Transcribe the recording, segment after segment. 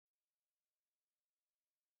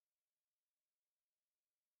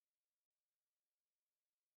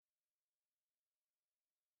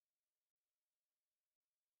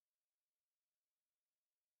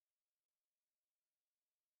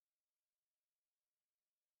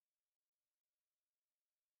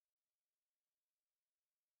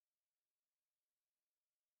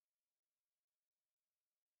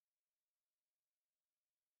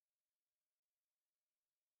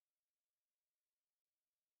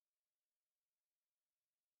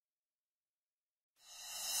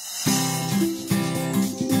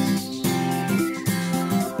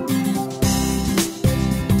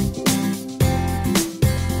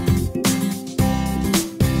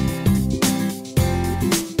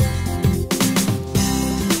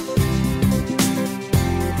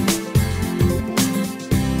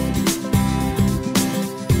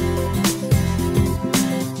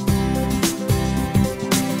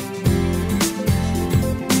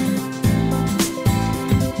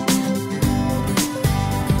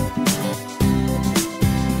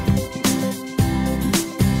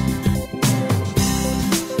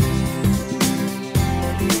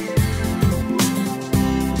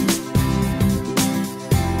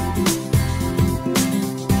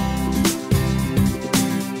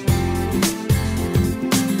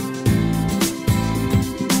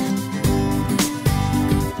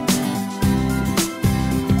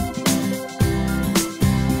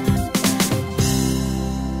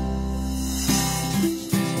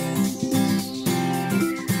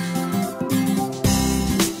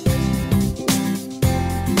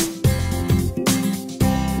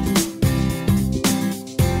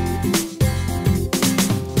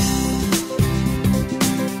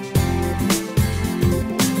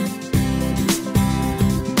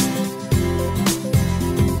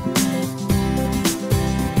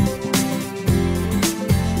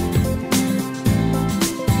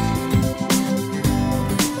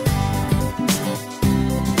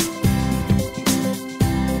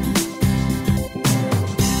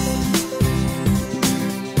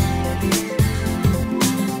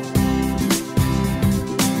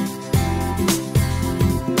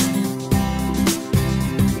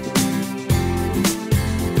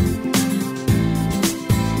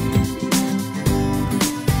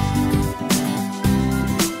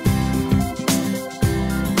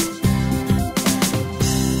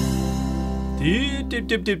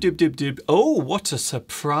Oh, what a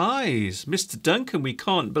surprise. Mr. Duncan, we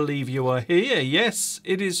can't believe you are here. Yes,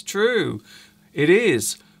 it is true. It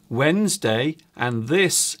is Wednesday, and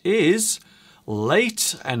this is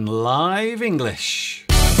Late and Live English.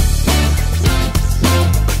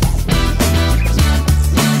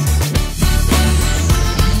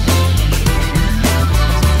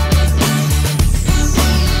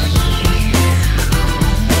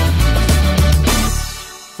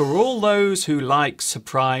 For all those who like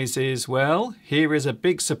surprises, well, here is a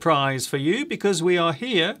big surprise for you because we are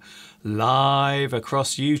here live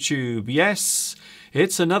across YouTube. Yes,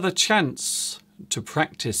 it's another chance to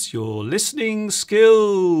practice your listening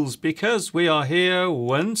skills because we are here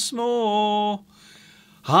once more.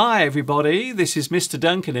 Hi everybody, this is Mr.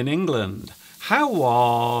 Duncan in England. How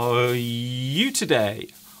are you today?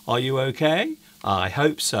 Are you okay? I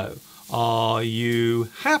hope so. Are you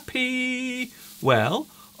happy? Well,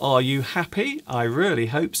 are you happy? I really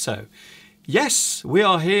hope so. Yes, we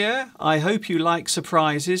are here. I hope you like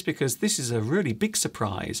surprises because this is a really big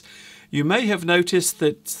surprise. You may have noticed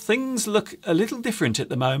that things look a little different at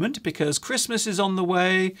the moment because Christmas is on the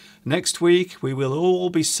way. Next week we will all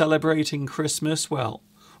be celebrating Christmas. Well,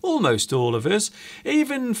 almost all of us,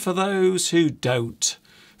 even for those who don't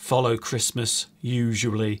follow Christmas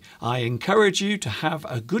usually. I encourage you to have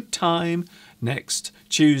a good time next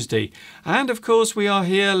Tuesday. And of course we are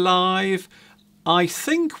here live. I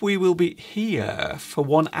think we will be here for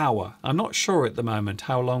 1 hour. I'm not sure at the moment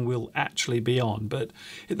how long we'll actually be on, but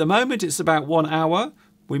at the moment it's about 1 hour.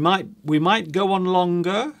 We might go on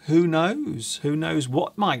longer. Who knows? Who knows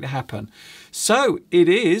what might happen? So it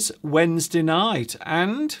is Wednesday night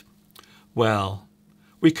and, well,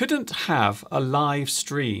 we couldn't have a live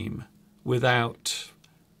stream without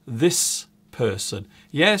this person.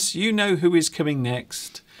 Yes, you know who is coming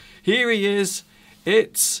next. Here he is.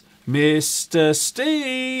 It's Mr.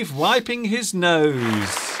 Steve wiping his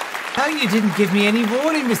nose. Oh, you didn't give me any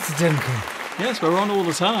warning, Mr. Duncan. Yes, we're on all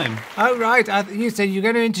the time. Oh, right. You said you're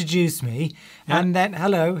going to introduce me, Yeah. and then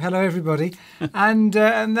hello everybody, and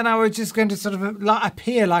then I was just going to sort of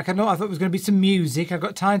appear like I thought it was going to be some music. I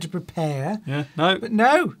got time to prepare. Yeah, no. But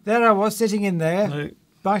no, there I was sitting in there, No.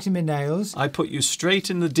 biting my nails. I put you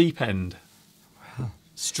straight in the deep end.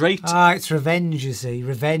 Straight. It's revenge, you see,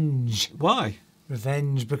 revenge. Why?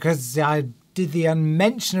 Revenge, because I did the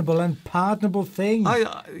unmentionable, unpardonable thing.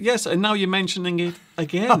 Yes, and now you're mentioning it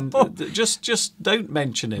again. Just don't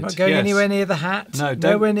mention it. Not going anywhere near the hat. No,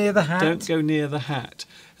 nowhere near the hat. Don't go near the hat.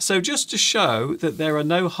 So just to show that there are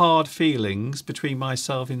no hard feelings between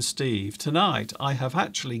myself and Steve, tonight I have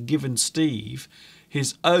actually given Steve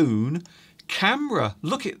his own camera.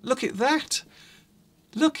 Look at that.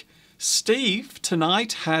 Look, Steve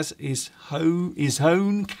tonight has his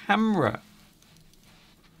own camera.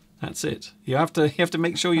 That's it. You have to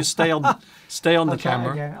make sure you stay on the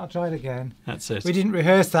camera. I'll try it again. That's it. We didn't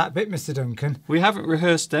rehearse that bit, Mr. Duncan. We haven't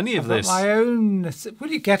rehearsed any of this. My own.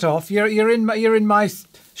 Will you get off? You're in my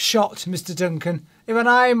shot, Mr. Duncan. When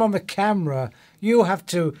I'm on the camera, you have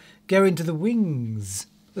to go into the wings.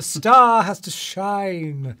 The star has to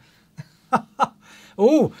shine.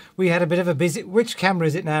 Oh, we had a bit of a busy... Which camera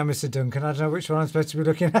is it now, Mr. Duncan? I don't know which one I'm supposed to be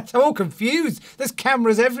looking at. I'm all confused. There's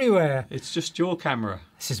cameras everywhere. It's just your camera.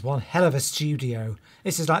 This is one hell of a studio.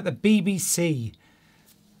 This is like the BBC.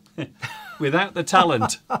 Without the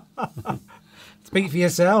talent. Speak for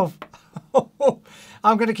yourself.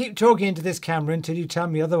 I'm going to keep talking into this camera until you tell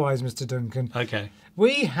me otherwise, Mr. Duncan. Okay.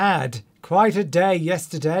 We had quite a day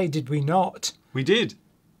yesterday, did we not? We did.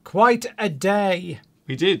 Quite a day.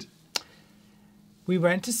 We did. We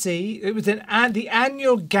went to see, it was the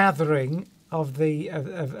annual gathering of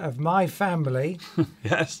my family.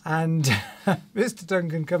 Yes. And Mr.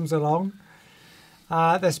 Duncan comes along.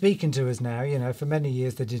 They're speaking to us now, you know, for many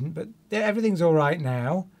years they didn't, but everything's all right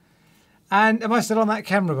now. And am I still on that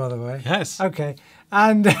camera, by the way? Yes. Okay.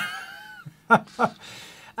 And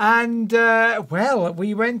well,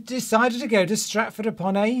 we decided to go to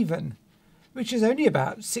Stratford-upon-Avon, which is only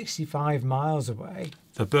about 65 miles away.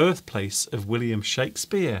 The birthplace of William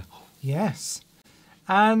Shakespeare. Yes.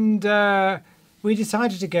 And we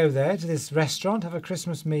decided to go there to this restaurant, have a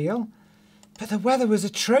Christmas meal. But the weather was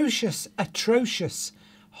atrocious, atrocious,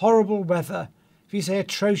 horrible weather. If you say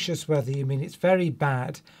atrocious weather, you mean it's very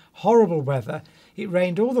bad. Horrible weather. It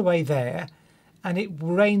rained all the way there, and it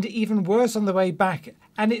rained even worse on the way back.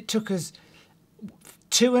 And it took us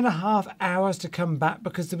 2.5 hours to come back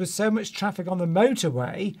because there was so much traffic on the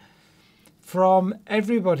motorway from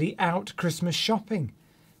everybody out Christmas shopping.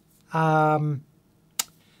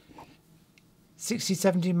 60,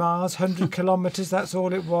 70 miles, 100 kilometres, that's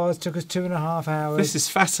all it was. Took us 2.5 hours. This is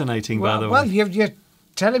fascinating, by the way. Well, you're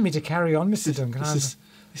telling me to carry on, Mr. Duncan. This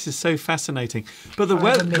is so fascinating. But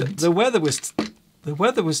the weather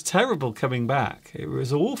was terrible coming back. It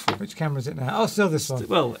was awful. Which camera is it now? Oh, still this one.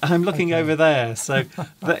 Well, I'm looking over there. So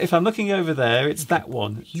if I'm looking over there, it's that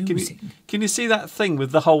one. Can you see that thing with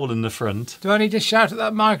the hole in the front? Do I need to shout at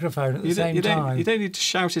that microphone at the same time? You don't need to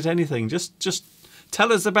shout at anything. Just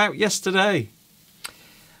tell us about yesterday.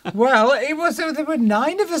 Well, there were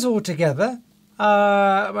 9 of us all together.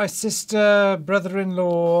 My sister,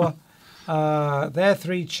 brother-in-law, their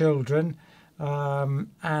 3 children,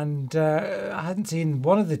 and I hadn't seen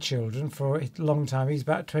one of the children for a long time. He's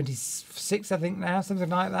about 26, I think now, something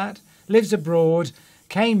like that. Lives abroad,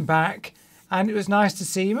 came back, and it was nice to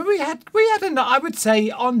see him. And we had I would say,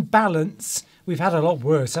 on balance, we've had a lot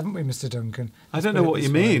worse, haven't we, Mr. Duncan? I don't know what you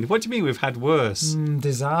mean. What do you mean we've had worse?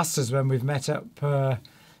 Disasters when we've met up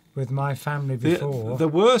with my family before. The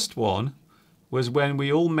worst one was when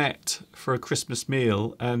we all met for a Christmas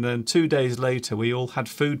meal, and then 2 days later we all had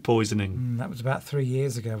food poisoning. That was about 3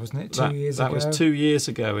 years ago, wasn't it? 2 years ago. That was 2 years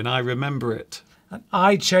ago, and I remember it. And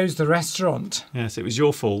I chose the restaurant. Yes, it was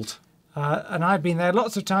your fault. And I'd been there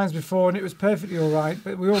lots of times before, and it was perfectly all right,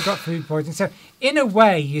 but we all got food poisoning. So, in a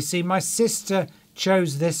way, you see, my sister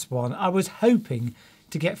chose this one. I was hoping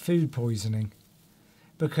to get food poisoning,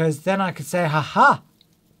 because then I could say, ha-ha!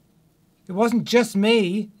 It wasn't just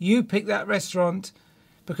me. You picked that restaurant,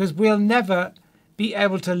 because we'll never be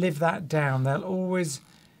able to live that down. They'll always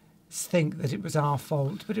think that it was our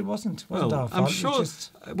fault, but it wasn't. It wasn't our fault. I'm sure.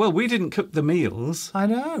 Well, we didn't cook the meals. I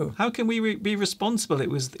know. How can we be responsible? It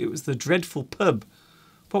was the dreadful pub.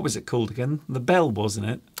 What was it called again? The Bell, wasn't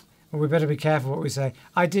it? Well, we better be careful what we say.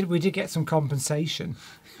 We did get some compensation.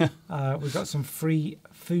 We got some free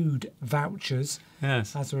food vouchers.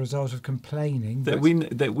 Yes. As a result of complaining. That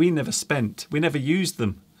we never spent. We never used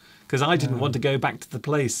them. Because I didn't want to go back to the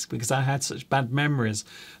place, because I had such bad memories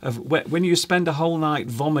of when you spend a whole night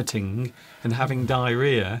vomiting and having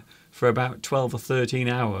diarrhea for about 12 or 13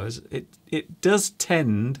 hours, it does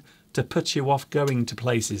tend to put you off going to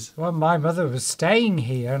places. Well, my mother was staying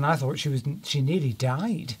here, and I thought she nearly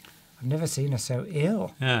died. I've never seen her so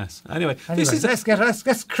ill. Yes. Anyway, let's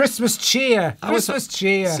get Christmas cheer. Christmas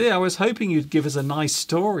cheer. See, I was hoping you'd give us a nice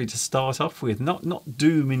story to start off with, not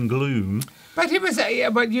doom and gloom. But it was.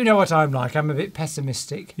 But you know what I'm like. I'm a bit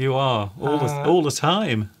pessimistic. You are all the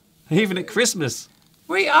time, even at Christmas.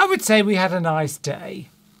 I would say we had a nice day.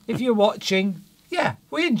 If you're watching, yeah,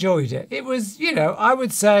 we enjoyed it. It was, I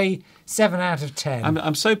would say 7 out of 10.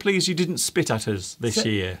 I'm so pleased you didn't spit at us this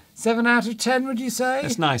year. 7 out of 10, would you say?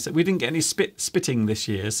 That's nice. We didn't get any spitting this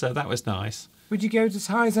year, so that was nice. Would you go as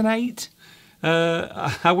high as an 8?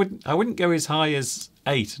 I wouldn't go as high as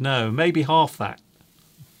 8. No, maybe half that.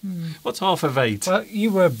 What's half of 8? Well, you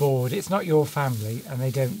were bored. It's not your family, and they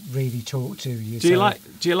don't really talk to you. Do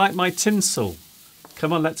you like my tinsel?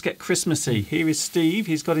 Come on, let's get Christmassy. Here is Steve.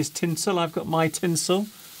 He's got his tinsel. I've got my tinsel.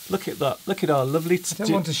 Look at that. Look at our lovely... I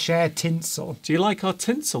don't want to share tinsel. Do you like our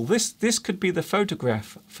tinsel? This could be the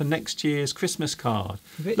photograph for next year's Christmas card.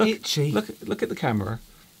 A bit itchy. Look at the camera.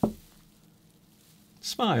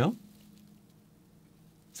 Smile.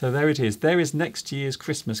 So there it is. There is next year's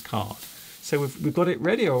Christmas card. So we've got it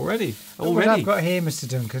ready already. What I've got here, Mr.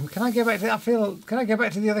 Duncan. Can I go back to? Can I go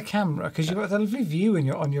back to the other camera? Because you've got a lovely view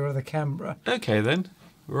on your other camera. Okay then.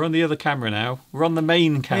 We're on the other camera now. We're on the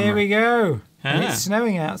main camera. Here we go. And it's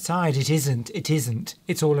snowing outside. It isn't.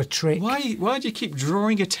 It's all a trick. Why do you keep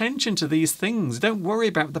drawing attention to these things? Don't worry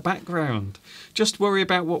about the background. Just worry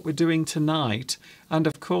about what we're doing tonight. And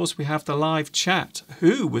of course, we have the live chat.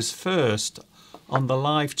 Who was first on the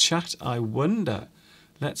live chat, I wonder?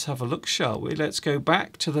 Let's have a look, shall we? Let's go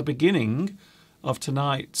back to the beginning of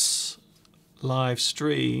tonight's live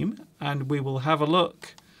stream, and we will have a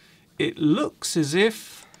look. It looks as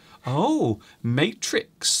if... Oh,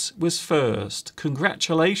 Matrix was first.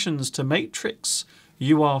 Congratulations to Matrix.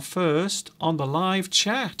 You are first on the live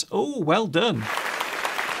chat. Oh, well done.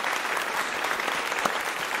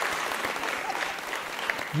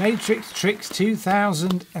 Matrix Tricks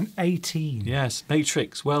 2018. Yes,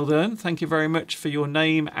 Matrix. Well done. Thank you very much for your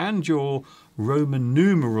name and your Roman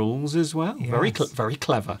numerals as well. Yes. Very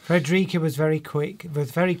clever. Frederica was very quick,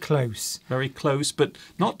 was very close. Very close, but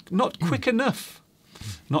not quick enough.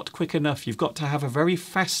 Not quick enough. You've got to have a very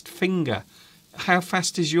fast finger. How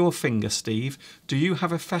fast is your finger, Steve? Do you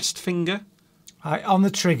have a fast finger? On the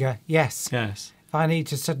trigger, yes. Yes. If I need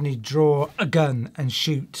to suddenly draw a gun and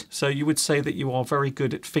shoot. So you would say that you are very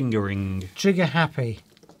good at fingering. Trigger happy.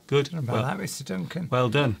 Good. About that, Mr. Duncan. Well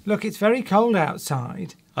done. Look, it's very cold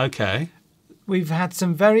outside. Okay. we've had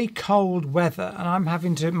some very cold weather, and I'm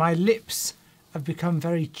having to. My lips have become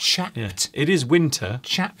very chapped. Yeah. It is winter.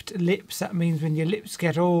 Chapped lips. That means when your lips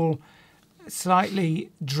get all slightly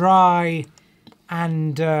dry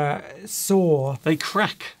and sore. They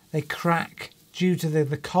crack. They crack due to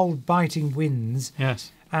the cold biting winds.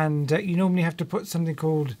 Yes. And you normally have to put something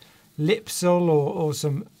called Lipsil or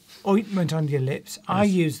some ointment on your lips. Yes. I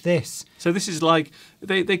use this. So this is like,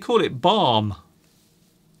 they call it balm.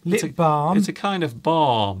 Lip balm. It's a kind of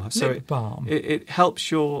balm. So balm. It helps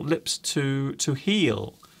your lips to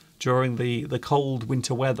heal during the cold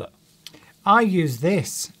winter weather. I use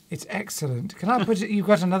this. It's excellent. Can I put it? You've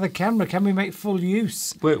got another camera. Can we make full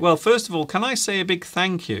use? Well, first of all, can I say a big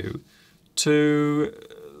thank you to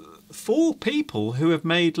 4 people who have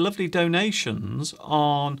made lovely donations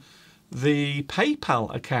on the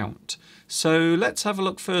PayPal account. So let's have a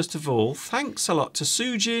look first of all. Thanks a lot to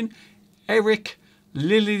Sujin, Eric,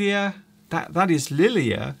 Lilia. That is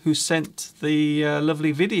Lilia who sent the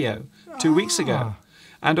lovely video 2 weeks ago.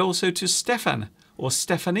 And also to Stefan or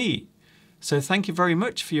Stephanie. So thank you very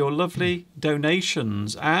much for your lovely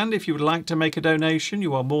donations. And if you would like to make a donation,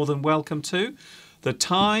 you are more than welcome to. The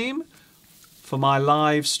time for my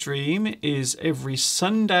live stream is every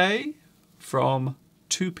Sunday from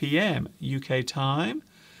 2 p.m. UK time.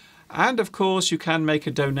 And of course, you can make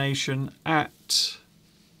a donation at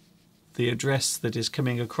the address that is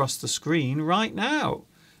coming across the screen right now.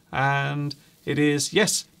 And it is,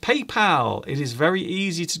 yes, PayPal. It is very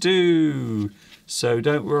easy to do. So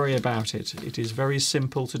don't worry about it. It is very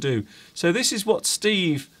simple to do. So this is what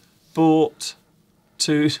Steve bought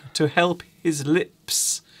to help his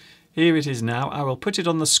lips. Here it is now. I will put it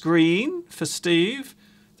on the screen for Steve.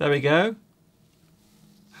 There we go.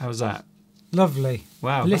 How's that? Lovely.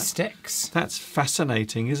 Wow. Blistex. That's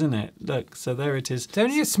fascinating, isn't it? Look, so there it is. It's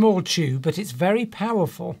only a small tube, but it's very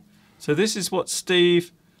powerful. So this is what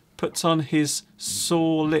Steve puts on his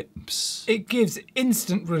sore lips. It gives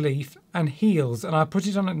instant relief and heals, and I put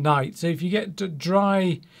it on at night. So if you get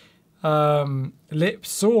dry lips,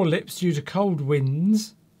 sore lips due to cold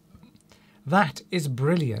winds, that is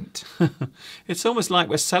brilliant. It's almost like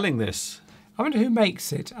we're selling this. I wonder who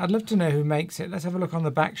makes it. I'd love to know who makes it. Let's have a look on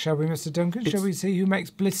the back, shall we, Mr. Duncan? Shall we see who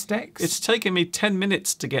makes Blistex? It's taken me 10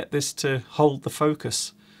 minutes to get this to hold the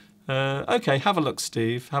focus. Okay, have a look,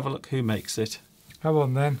 Steve. Have a look who makes it. Come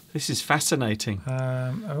on, then. This is fascinating.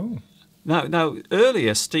 Oh. Now,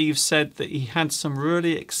 earlier Steve said that he had some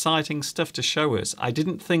really exciting stuff to show us. I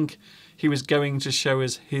didn't think he was going to show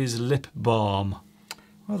us his lip balm.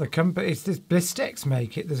 Well, the company, it's this Blistex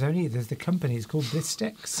make it. There's the company. It's called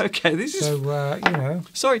Blistex. Okay, this is. So you know.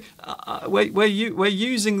 Sorry, we're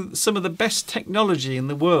using some of the best technology in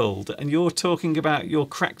the world, and you're talking about your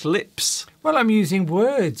cracked lips. Well, I'm using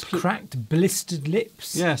words. Cracked, blistered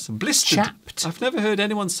lips. Yes, blistered. Chapped. I've never heard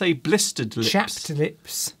anyone say blistered lips. Chapped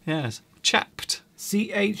lips. Yes, chapped.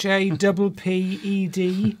 CHAPPED.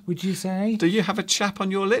 Would you say? Do you have a chap on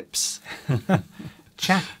your lips?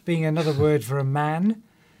 Chap being another word for a man.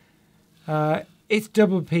 It's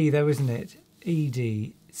double P though, isn't it?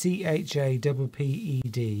 ED.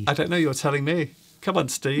 CHAPPED. I don't know, you're telling me. Come on,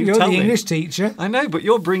 Steve. You're tell the me. English teacher. I know, but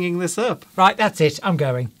you're bringing this up. Right, that's it. I'm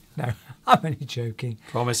going. No, I'm only joking.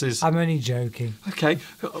 Promises. I'm only joking. Okay.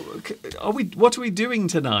 What are we doing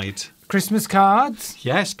tonight? Christmas cards?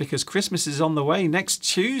 Yes, because Christmas is on the way. Next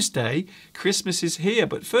Tuesday, Christmas is here.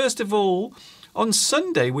 But first of all, on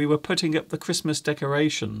Sunday, we were putting up the Christmas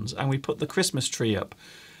decorations and we put the Christmas tree up.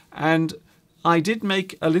 And I did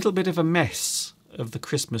make a little bit of a mess of the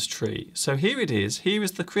Christmas tree. So here it is. Here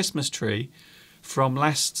is the Christmas tree from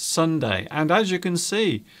last Sunday. And as you can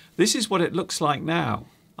see, this is what it looks like now.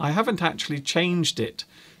 I haven't actually changed it.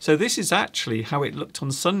 So this is actually how it looked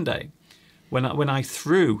on Sunday when I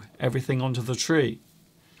threw everything onto the tree.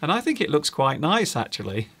 And I think it looks quite nice,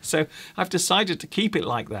 actually. So I've decided to keep it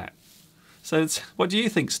like that. So what do you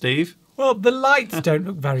think, Steve? Well, the lights don't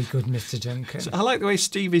look very good, Mr. Duncan. I like the way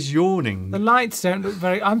Steve is yawning. The lights don't look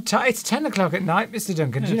very... It's 10 o'clock at night, Mr.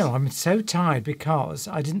 Duncan. Yes. Do you know, I'm so tired because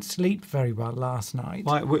I didn't sleep very well last night.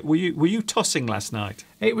 Why, were you tossing last night?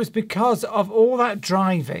 It was because of all that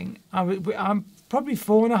driving. I'm probably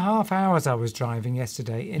 4.5 hours I was driving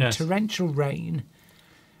yesterday in torrential rain.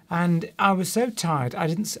 And I was so tired, I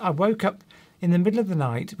woke up in the middle of the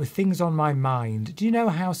night with things on my mind. Do you know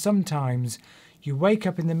how sometimes you wake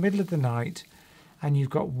up in the middle of the night and you've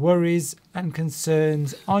got worries and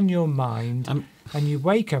concerns on your mind and you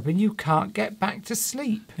wake up and you can't get back to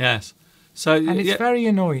sleep? Yes. So and it's very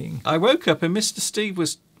annoying. I woke up and Mr. Steve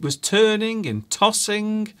was turning and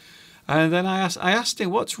tossing, and then I asked him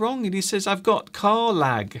what's wrong, and he says I've got car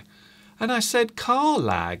lag. And I said, car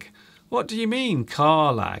lag? What do you mean,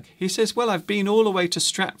 car lag? He says, well, I've been all the way to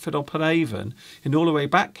Stratford-upon-Avon and all the way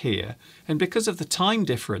back here, and because of the time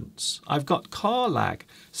difference, I've got car lag.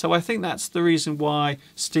 So I think that's the reason why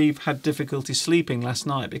Steve had difficulty sleeping last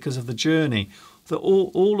night, because of the journey.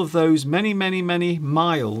 All of those many, many, many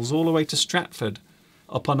miles all the way to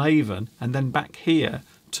Stratford-upon-Avon and then back here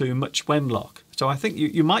to Much Wenlock. So I think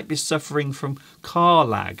you might be suffering from car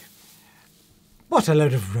lag. What a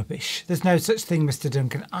load of rubbish. There's no such thing, Mr.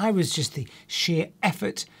 Duncan. I was just the sheer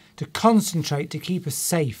effort to concentrate to keep us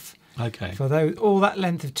safe. Okay. For all that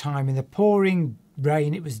length of time in the pouring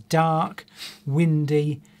rain. It was dark,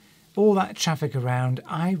 windy, all that traffic around.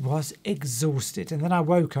 I was exhausted. And then I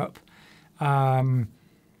woke up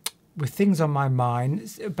with things on my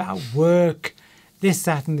mind about work, this,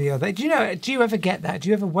 that and the other. Do you ever get that? Do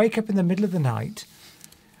you ever wake up in the middle of the night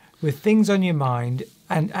with things on your mind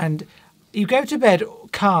and you go to bed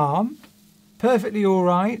calm, perfectly all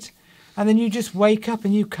right, and then you just wake up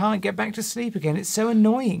and you can't get back to sleep again? It's so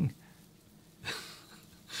annoying.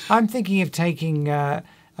 I'm thinking of taking a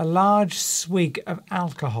large swig of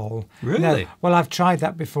alcohol. Really? No, well, I've tried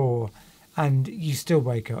that before, and you still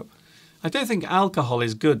wake up. I don't think alcohol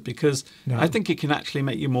is good because No. I think it can actually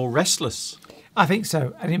make you more restless. I think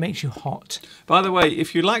so, and it makes you hot. By the way,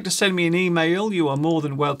 if you'd like to send me an email, you are more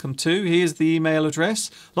than welcome to. Here's the email address.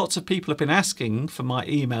 Lots of people have been asking for my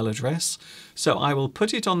email address, so I will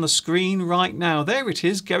put it on the screen right now. There it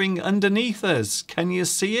is, going underneath us. Can you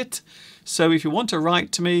see it? So if you want to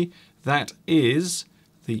write to me, that is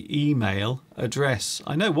the email address.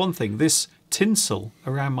 I know one thing, this tinsel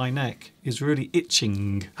around my neck is really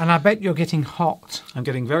itching. And I bet you're getting hot. I'm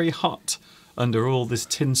getting very hot under all this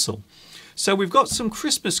tinsel. So we've got some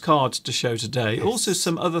Christmas cards to show today, Yes. also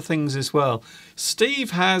some other things as well.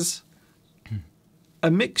 Steve has a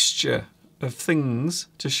mixture of things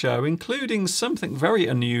to show, including something very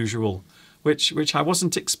unusual, which I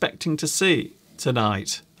wasn't expecting to see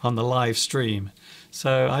tonight on the live stream.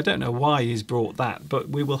 So I don't know why he's brought that, but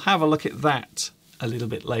we will have a look at that a little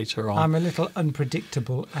bit later on. I'm a little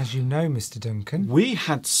unpredictable, as you know, Mr. Duncan. We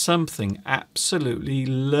had something absolutely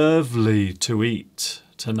lovely to eat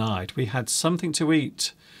tonight. We had something to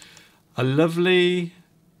eat. A lovely,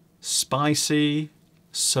 spicy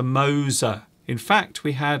samosa. In fact,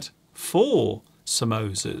 we had 4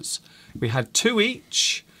 samosas. We had 2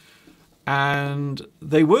 each, and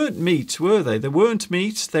they weren't meat, were they? They weren't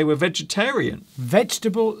meat, they were vegetarian.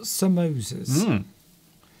 Vegetable samosas.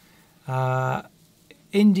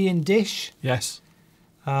 Indian dish. Yes.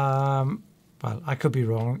 Well, I could be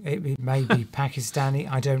wrong. It may be Pakistani.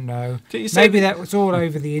 I don't know. Didn't you say Maybe that was all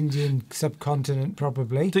over the Indian subcontinent,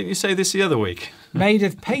 probably. Didn't you say this the other week? Made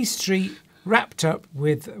of pastry wrapped up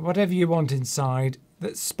with whatever you want inside.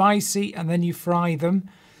 That's spicy, and then you fry them.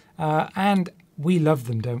 And we love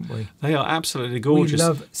them, don't we? They are absolutely gorgeous. We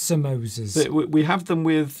love samosas. We have them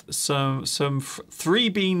with some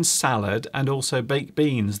 3-bean salad and also baked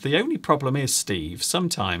beans. The only problem is, Steve,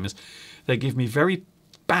 sometimes they give me very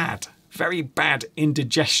bad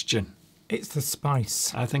indigestion. It's the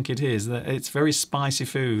spice. I think it is. It's very spicy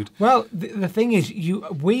food. Well, the thing is,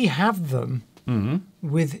 we have them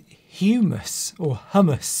with hummus or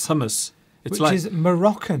hummus. Hummus. It's which like is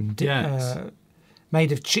Moroccan, Yes.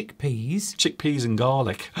 made of chickpeas and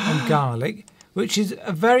garlic. and garlic, which is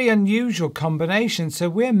a very unusual combination. So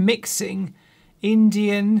we're mixing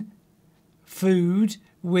Indian food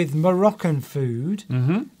with Moroccan food,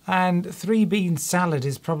 and 3-bean salad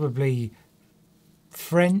is probably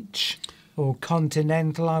French or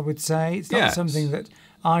continental, I would say. It's not Yes. something that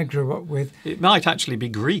I grew up with. It might actually be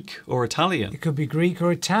Greek or Italian. It could be Greek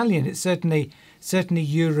or Italian. It's certainly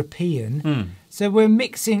European. So we're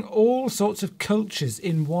mixing all sorts of cultures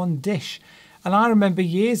in one dish. And I remember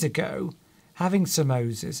years ago having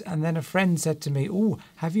samosas, and then a friend said to me, "Oh,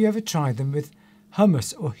 have you ever tried them with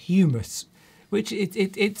hummus or humus?" Which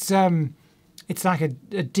it's like a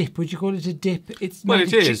dip. Would you call it a dip? It's Well,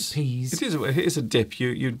 made it of is. chickpeas. It is a dip.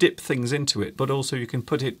 You dip things into it, but also you can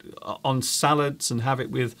put it on salads and have it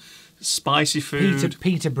with spicy food.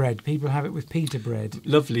 Pita bread. People have it with pita bread.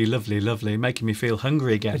 Lovely, lovely, lovely. Making me feel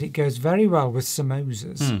hungry again. But it goes very well with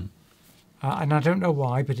samosas. And I don't know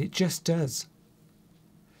why, but it just does.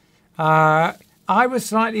 I was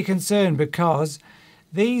slightly concerned because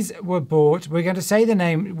these were bought. We're going to say the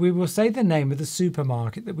name. We will say the name of the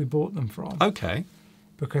supermarket that we bought them from. Okay.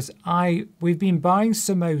 Because we've been buying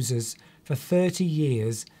samosas for 30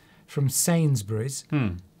 years from Sainsbury's.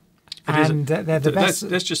 And they're the best.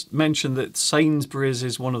 Let's just mention that Sainsbury's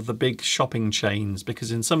is one of the big shopping chains,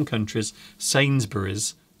 because in some countries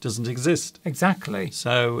Sainsbury's doesn't exist. Exactly.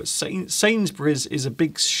 So Sainsbury's is a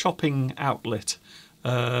big shopping outlet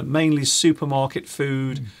mainly supermarket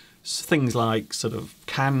food, things like sort of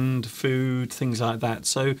canned food, things like that.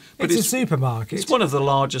 So, but it's a supermarket. It's one of the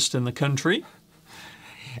largest in the country.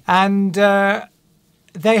 And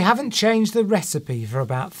they haven't changed the recipe for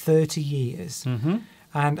about 30 years. Mm-hmm.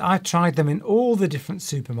 And I tried them in all the different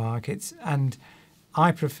supermarkets, and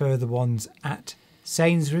I prefer the ones at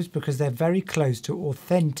Sainsbury's because they're very close to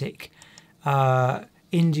authentic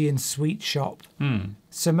Indian sweet shop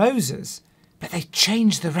samosas. But they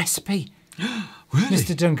changed the recipe. Really?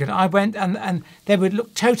 Mr. Duncan, I went and they would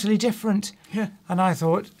look totally different. Yeah. And I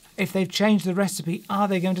thought, if they've changed the recipe, are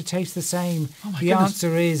they going to taste the same? Oh my the goodness.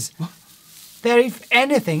 answer is, they're, if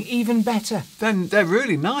anything, even better. Then they're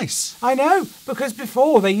really nice. I know, because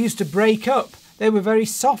before they used to break up. They were very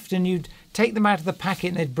soft, and you'd take them out of the packet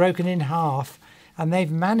and they'd broken in half. And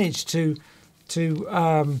they've managed to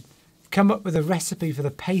come up with a recipe for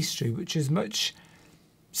the pastry which is much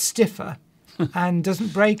stiffer and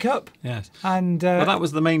doesn't break up. Yes. And well, that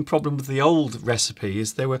was the main problem with the old recipe.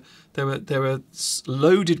 Is they were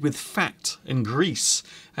loaded with fat and grease,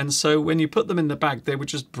 and so when you put them in the bag, they would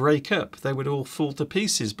just break up. They would all fall to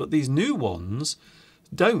pieces. But these new ones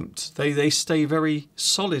don't. They stay very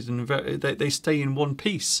solid and they stay in one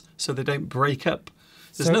piece, so they don't break up.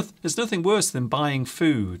 There's nothing worse than buying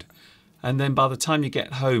food, and then by the time you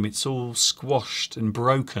get home, it's all squashed and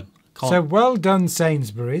broken. So well done,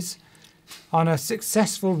 Sainsbury's, on a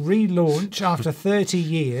successful relaunch after 30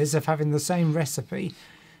 years of having the same recipe.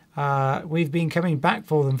 We've been coming back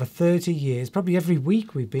for them for 30 years. Probably every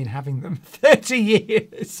week we've been having them. 30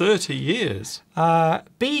 years. 30 years?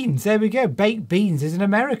 Beans, there we go. Baked beans is an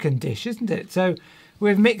American dish, isn't it? So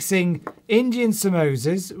we're mixing Indian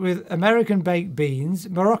samosas with American baked beans,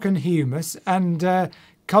 Moroccan hummus, and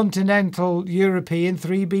continental European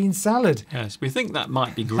three-bean salad. Yes, we think that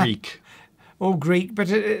might be Greek. Or Greek,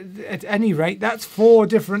 but at any rate, that's 4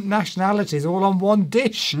 different nationalities all on one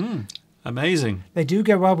dish. Amazing. They do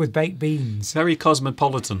go well with baked beans. Very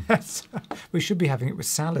cosmopolitan. Yes, we should be having it with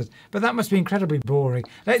salad, but that must be incredibly boring.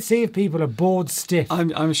 Let's see if people are bored stiff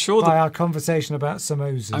I'm sure by our conversation about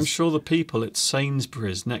samosas. I'm sure the people at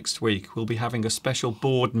Sainsbury's next week will be having a special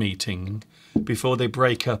board meeting before they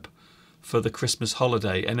break up for the Christmas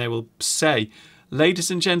holiday, and they will say,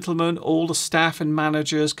 "Ladies and gentlemen, all the staff and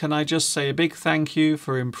managers, can I just say a big thank you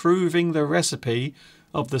for improving the recipe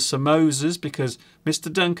of the samosas, because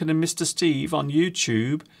Mr. Duncan and Mr. Steve on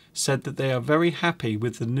YouTube said that they are very happy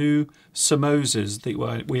with the new samosas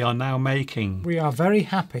that we are now making." We are very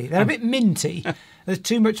happy. They're a bit minty. There's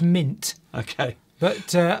too much mint. Okay.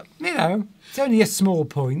 But, it's only a small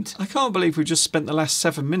point. I can't believe we just spent the last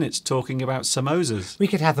 7 minutes talking about samosas. We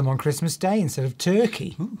could have them on Christmas Day instead of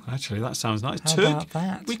turkey. Ooh, actually, that sounds nice. How about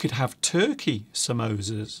that? We could have turkey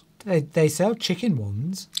samosas. They sell chicken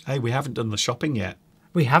ones. Hey, we haven't done the shopping yet.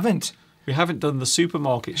 We haven't. We haven't done the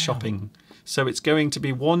supermarket shopping. So it's going to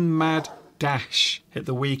be one mad dash at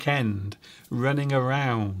the weekend, running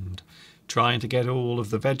around, trying to get all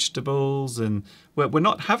of the vegetables. And we're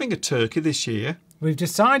not having a turkey this year. We've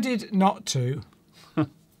decided not to.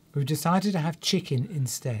 We've decided to have chicken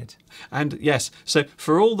instead. And yes, so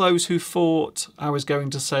for all those who thought I was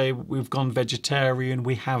going to say we've gone vegetarian,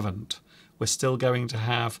 we haven't. We're still going to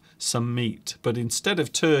have some meat. But instead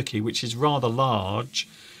of turkey, which is rather large,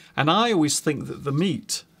 and I always think that the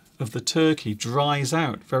meat of the turkey dries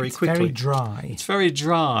out very quickly. It's very dry. It's very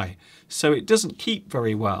dry, so it doesn't keep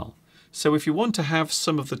very well. So if you want to have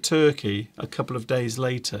some of the turkey a couple of days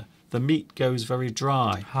later, the meat goes very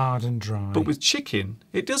dry. Hard and dry. But with chicken,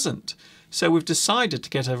 it doesn't. So we've decided to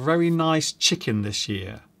get a very nice chicken this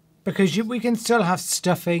year. Because we can still have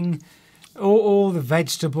stuffing, all the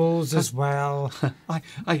vegetables as well.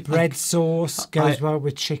 Bread sauce goes well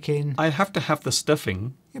with chicken. I have to have the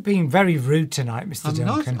stuffing. You're being very rude tonight, Mr.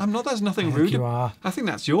 Duncan. I'm not. There's nothing I think rude. you are. I think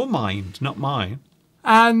that's your mind, not mine.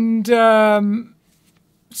 And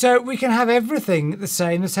so we can have everything the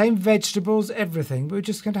same vegetables, everything. But we're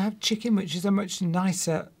just going to have chicken, which is a much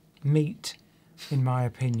nicer meat, in my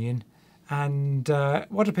opinion. And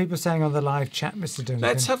what are people saying on the live chat, Mr. Duncan?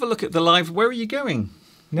 Let's have a look at the live. Where are you going?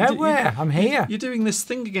 Nowhere. I'm here. You're doing this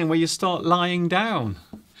thing again where you start lying down.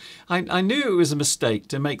 I knew it was a mistake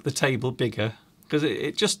to make the table bigger, because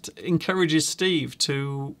it just encourages Steve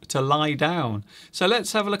to lie down. So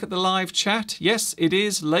let's have a look at the live chat. Yes, it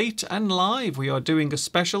is late and live. We are doing a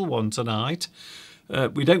special one tonight.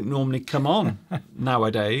 We don't normally come on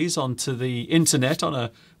nowadays onto the internet on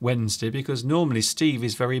a Wednesday because normally Steve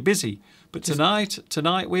is very busy. But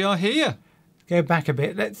tonight we are here. Go back a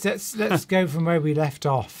bit. Let's go from where we left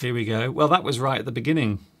off. Here we go. Well, that was right at the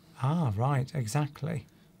beginning. Ah, right, exactly.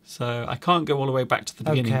 So I can't go all the way back to the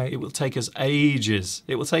beginning. Okay. It will take us ages.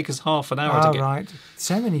 It will take us half an hour to get. Right.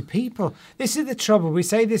 So many people. This is the trouble. We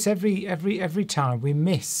say this every time. We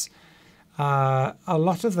miss a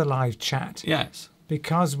lot of the live chat. Yes.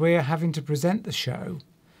 Because we're having to present the show.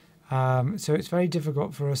 So it's very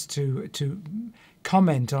difficult for us to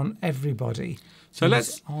comment on everybody. So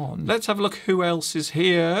let's have a look who else is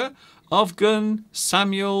here. Ovgun,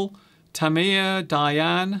 Samuel, Tamir,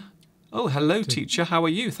 Diane. Oh, hello, teacher. How are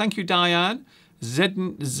you? Thank you, Diane.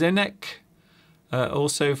 Zenek.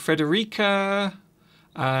 Also, Frederica.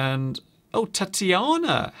 And,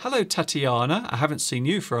 Tatiana. Hello, Tatiana. I haven't seen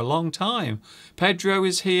you for a long time. Pedro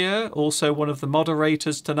is here. Also one of the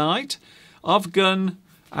moderators tonight. Ovgun.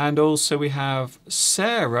 And also we have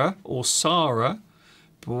Sarah or Sarah.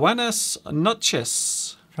 Buenas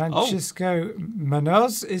noches. Francisco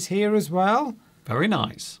Manoz is here as well. Very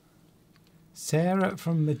nice. Sarah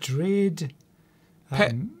from Madrid.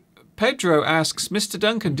 Pedro asks, Mr.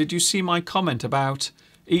 Duncan, did you see my comment about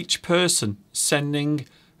each person sending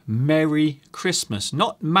Merry Christmas?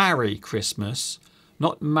 Not marry Christmas,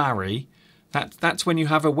 not marry. That's when you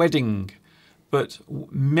have a wedding. But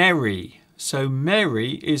merry. So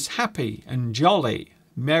merry is happy and jolly.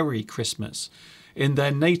 Merry Christmas in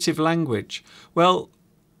their native language. Well,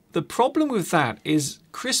 the problem with that is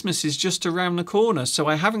Christmas is just around the corner, so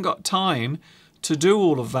I haven't got time to do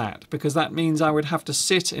all of that because that means I would have to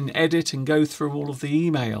sit and edit and go through all of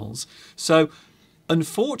the emails. So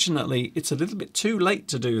unfortunately, it's a little bit too late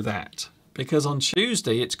to do that because on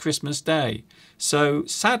Tuesday it's Christmas Day. So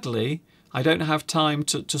sadly, I don't have time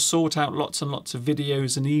to sort out lots and lots of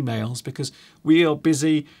videos and emails because we are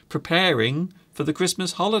busy preparing for the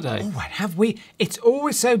Christmas holiday. Oh, have we? It's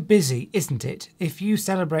always so busy, isn't it? If you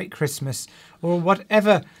celebrate Christmas or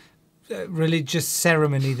whatever religious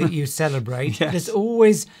ceremony that you celebrate, Yes. There's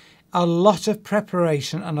always a lot of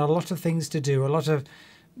preparation and a lot of things to do, a lot of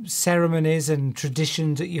ceremonies and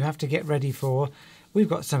traditions that you have to get ready for. We've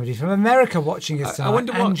got somebody from America watching us tonight,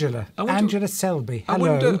 Angela Selby.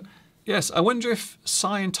 Hello. I wonder if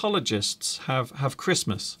Scientologists have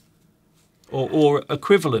Christmas. Or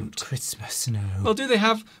equivalent. Christmas, no. Well, do they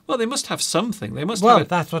have? Well, they must have something. They must. Well,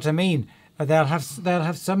 that's what I mean. They'll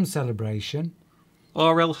have some celebration.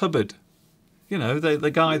 R.L. Hubbard, you know,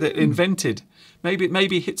 the guy that invented.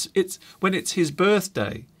 Maybe it's when it's his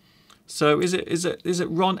birthday. So is it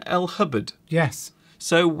Ron L. Hubbard? Yes.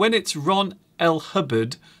 So when it's Ron L.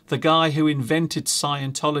 Hubbard, the guy who invented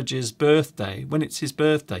Scientology's birthday, when it's his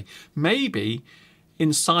birthday, maybe. In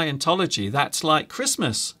Scientology, that's like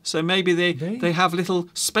Christmas. So maybe they have little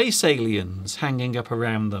space aliens hanging up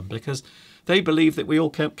around them because they believe that we all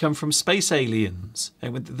come from space aliens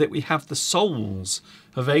and that we have the souls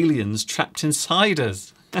of aliens trapped inside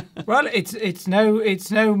us. Well, it's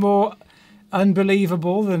no more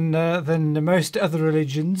unbelievable than most other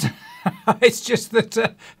religions. It's just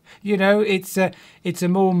that it's a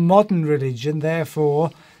more modern religion. Therefore,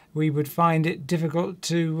 we would find it difficult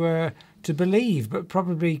to believe, but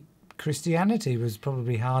probably Christianity was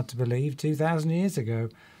probably hard to believe 2,000 years ago.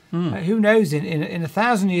 Who knows? In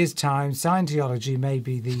 1,000 years' time, Scientology may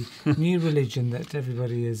be the new religion that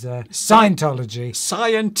everybody is. Scientology.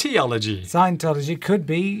 Scientology could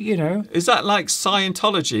be, you know. Is that like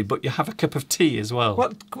Scientology, but you have a cup of tea as well?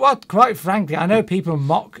 What? Quite frankly, I know people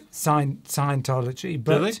mock Scientology,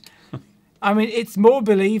 but. Do they? I mean, it's more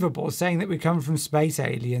believable saying that we come from space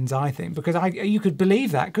aliens, I think, because you could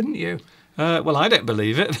believe that, couldn't you? Well, I don't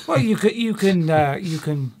believe it. Well, you can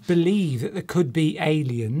believe that there could be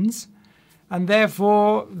aliens, and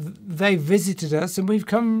therefore they visited us, and we've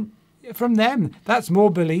come from them. That's more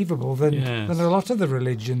believable than a lot of the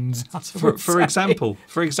religions. For example,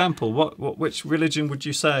 which religion would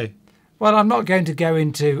you say? Well, I'm not going to go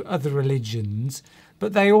into other religions,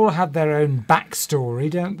 but they all have their own backstory,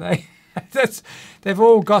 don't they? They've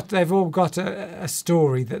all got a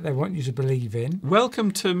story that they want you to believe in.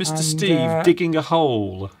 Welcome to Mr. Steve digging a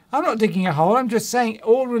hole. I'm not digging a hole. I'm just saying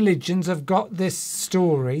all religions have got this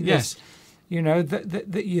story. Yes.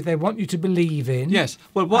 That they want you to believe in. Yes.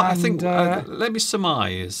 Well, I think let me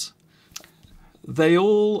surmise. They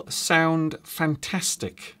all sound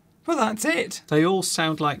fantastic. Well, that's it. They all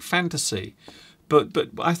sound like fantasy. But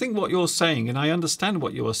I think what you're saying, and I understand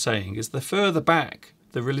what you're saying, is the further back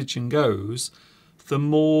the religion goes, the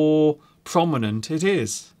more prominent it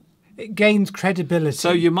is. It gains credibility.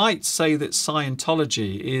 So you might say that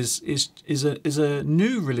Scientology is a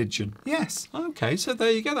new religion. Yes. Okay, so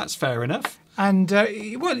there you go. That's fair enough. And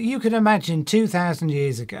well, you can imagine 2,000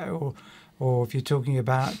 years ago, or if you're talking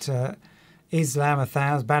about Islam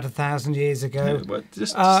about 1,000 years ago.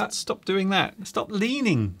 Just stop doing that. Stop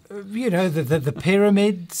leaning. The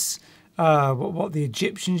pyramids, what the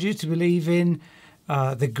Egyptians used to believe in,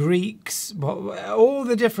 the Greeks, all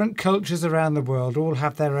the different cultures around the world all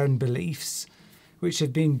have their own beliefs, which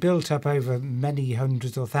have been built up over many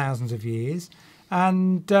hundreds or thousands of years.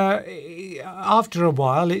 And after a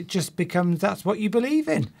while, it just becomes that's what you believe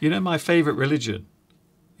in. My favourite religion?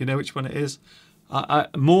 You know which one it is?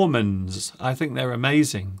 Mormons. I think they're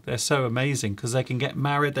amazing. They're so amazing because they can get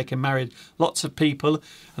married. They can marry lots of people,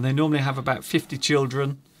 and they normally have about 50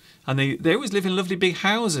 children. And they always live in lovely big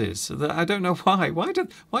houses. I don't know why.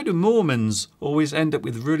 Why do Mormons always end up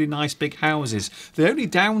with really nice big houses? The only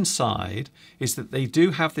downside is that they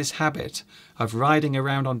do have this habit of riding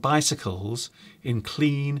around on bicycles in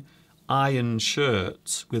clean iron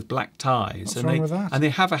shirts with black ties. What's wrong with that? And they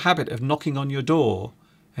have a habit of knocking on your door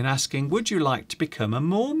and asking, would you like to become a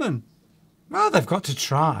Mormon? Well, they've got to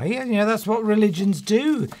try. That's what religions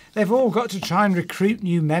do. They've all got to try and recruit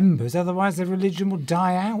new members, otherwise their religion will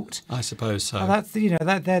die out. I suppose so. Well,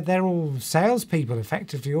 they're all salespeople,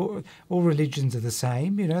 effectively. All religions are the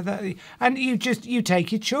same, and you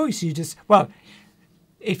take your choice.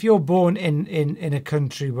 If you're born in a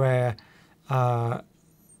country where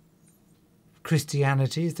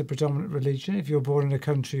Christianity is the predominant religion, if you're born in a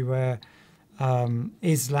country where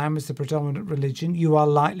Islam is the predominant religion, you are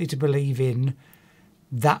likely to believe in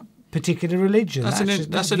that particular religion.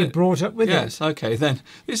 That's you're brought up with it. Yes, okay, then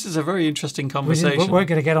this is a very interesting conversation. We weren't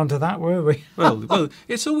going to get onto that, were we? well,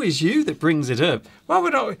 it's always you that brings it up. Well,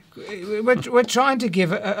 we're not. We're trying to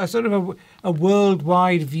give a sort of a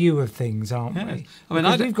worldwide view of things, aren't we?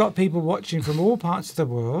 We've got people watching from all parts of the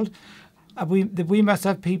world. We must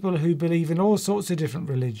have people who believe in all sorts of different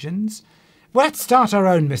religions. Let's start our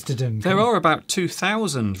own, Mr. Duncan. There are about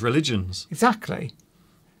 2,000 religions. Exactly.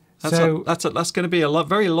 That's going to be a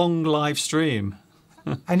very long live stream.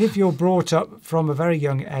 And if you're brought up from a very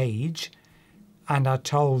young age and are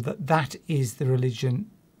told that is the religion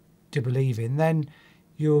to believe in, then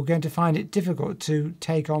you're going to find it difficult to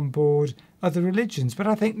take on board other religions. But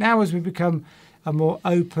I think now as we become a more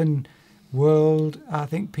open world, I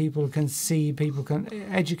think people can see,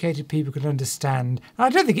 educated people can understand. And I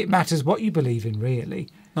don't think it matters what you believe in, really.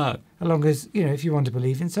 No. As long as, if you want to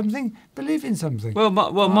believe in something, believe in something. Well,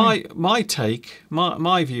 my take,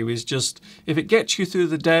 my view is just, if it gets you through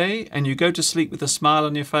the day and you go to sleep with a smile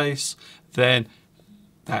on your face, then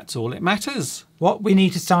that's all it matters. We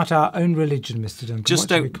need to start our own religion, Mr.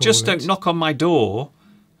 Duncan. Don't knock on my door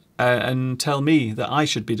and tell me that I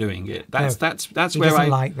should be doing it. That's where I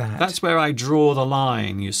like that. That's where I draw the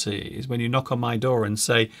line. You see, is when you knock on my door and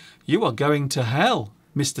say, "You are going to hell,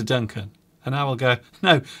 Mr. Duncan," and I will go,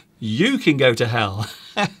 "No, you can go to hell."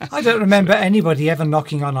 I don't remember anybody ever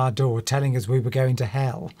knocking on our door telling us we were going to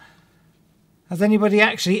hell. Has anybody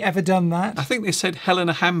actually ever done that? I think they said hell in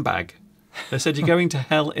a handbag. They said you're going to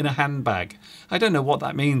hell in a handbag. I don't know what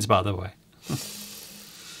that means, by the way.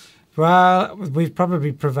 Well, we've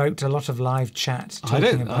probably provoked a lot of live chat. I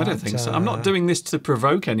don't think so. I'm not doing this to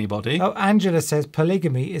provoke anybody. Oh, Angela says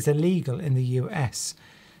polygamy is illegal in the US.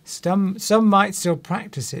 Some might still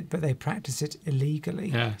practice it, but they practice it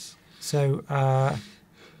illegally. Yes. So,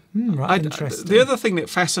 interesting. The other thing that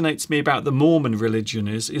fascinates me about the Mormon religion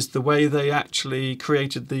is the way they actually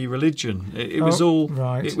created the religion. It was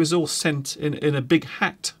all sent in a big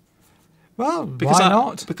hat. Well, why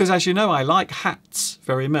not? Because, as you know, I like hats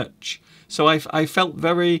very much. So I felt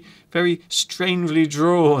very, very strangely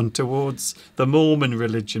drawn towards the Mormon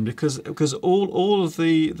religion because all of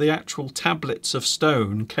the actual tablets of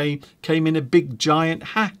stone came in a big giant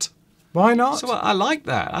hat. Why not? So I like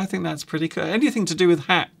that. I think that's pretty cool. Anything to do with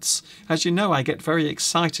hats. As you know, I get very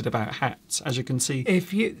excited about hats, as you can see.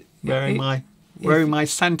 Wearing my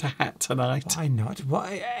Santa hat tonight. Why not?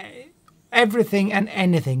 Everything and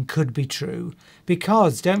anything could be true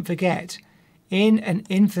because, don't forget, in an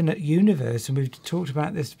infinite universe, and we've talked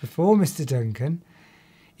about this before, Mr. Duncan,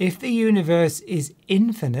 if the universe is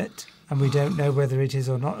infinite, and we don't know whether it is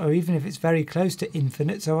or not, or even if it's very close to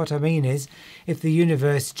infinite, so what I mean is, if the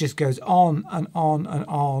universe just goes on and on and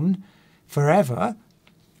on forever,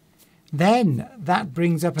 then that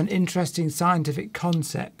brings up an interesting scientific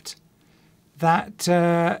concept that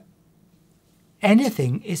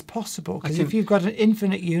anything is possible. Because if you've got an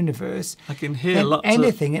infinite universe, I can hear lots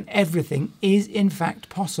anything and everything is in fact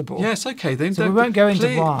possible. Yes, okay. Then so we won't go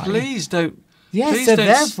into why. Please don't. Yes, so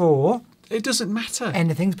therefore, It doesn't matter.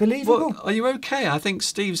 Anything's believable. Well, are you okay? I think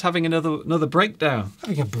Steve's having another breakdown.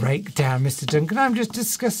 Having a breakdown, Mr. Duncan. I'm just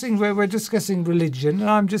discussing we're discussing religion, and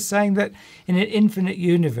I'm just saying that in an infinite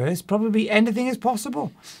universe, probably anything is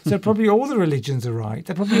possible. So probably all the religions are right.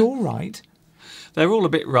 They're probably all right. They're all a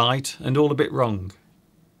bit right and all a bit wrong.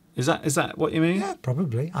 Is that what you mean? Yeah,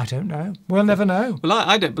 probably. I don't know. We'll never know. Well,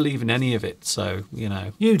 I don't believe in any of it, so, you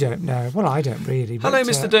know. You don't know. Well, I don't really. But, Hello,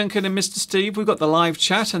 Mr. Duncan and Mr. Steve. We've got the live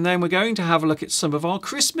chat, and then we're going to have a look at some of our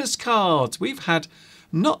Christmas cards. We've had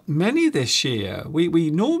not many this year.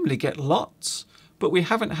 We normally get lots, but we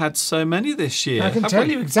haven't had so many this year. I can tell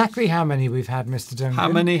you exactly how many we've had, Mr. Duncan. How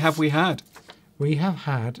many have we had? We have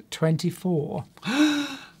had 24.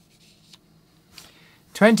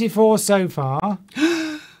 24 so far.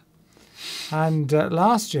 And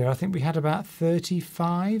last year, I think we had about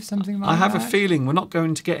 35, something like that. I have a feeling we're not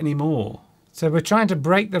going to get any more. So we're trying to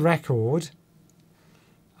break the record.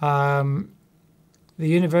 The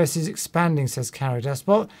universe is expanding, says Caridas.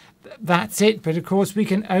 Well, that's it. But of course, we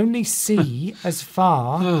can only see as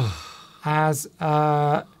far as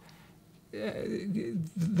the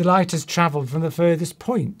light has travelled from the furthest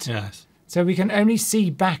point. Yes. So we can only see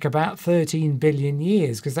back about 13 billion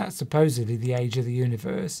years, because that's supposedly the age of the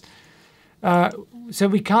universe. So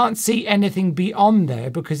we can't see anything beyond there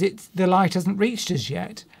because the light hasn't reached us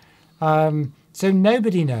yet. So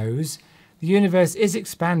nobody knows. The universe is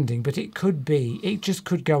expanding, but it just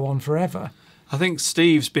could go on forever. I think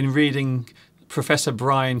Steve's been reading Professor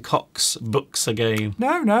Brian Cox's books again.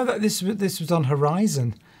 No, this was on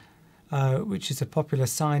Horizon, which is a popular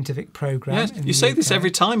scientific program. Yes, you say this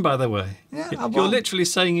every time, by the way. Yeah, You're literally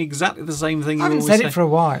saying exactly the same thing. I haven't said it for a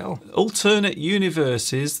while. Alternate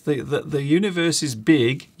universes. The universe is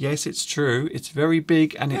big. Yes, it's true. It's very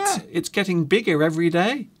big, and it's getting bigger every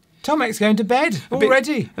day. Tomek's going to bed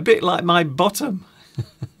already. A bit like my bottom.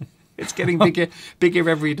 It's getting bigger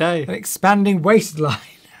every day. An expanding waistline.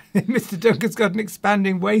 Mr. Duncan's got an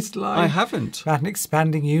expanding waistline. I haven't. We've got an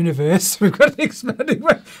expanding universe. We've got an expanding.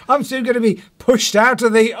 I'm soon going to be pushed off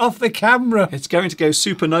the camera. It's going to go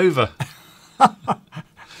supernova.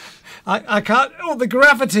 I can't. Oh, the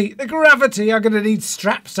gravity! I'm going to need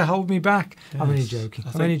straps to hold me back. Yes, I'm only joking.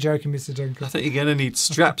 I'm only joking, Mr. Duncan. I think you're going to need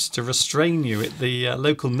straps to restrain you at the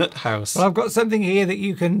local nut house. Well, I've got something here that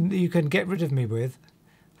you can get rid of me with.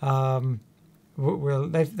 Well,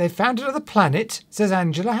 they've found another planet, says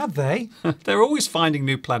Angela, have they? They're always finding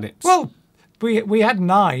new planets. Well, we had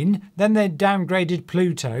 9, then they downgraded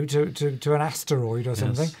Pluto to an asteroid or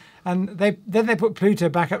something, yes. And then they put Pluto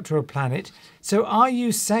back up to a planet. So are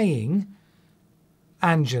you saying,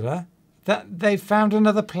 Angela, that they've found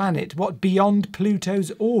another planet, beyond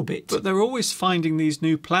Pluto's orbit? But they're always finding these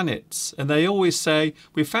new planets, and they always say,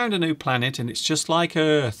 we found a new planet and it's just like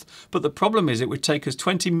Earth. But the problem is it would take us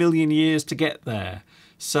 20 million years to get there.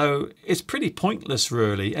 So it's pretty pointless,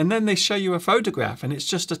 really. And then they show you a photograph and it's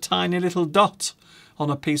just a tiny little dot on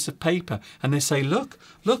a piece of paper. And they say, look,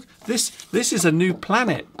 this is a new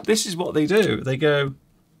planet. This is what they do. They go,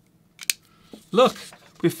 look,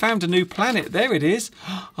 we've found a new planet. There it is.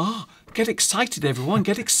 Oh, get excited, everyone.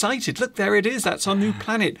 Get excited. Look, there it is. That's our new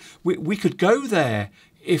planet. We could go there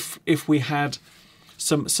if we had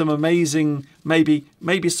some amazing,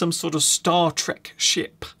 maybe some sort of Star Trek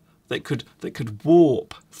ship that could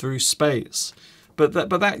warp through space. But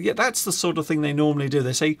that's the sort of thing they normally do.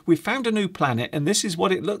 They say, we found a new planet and this is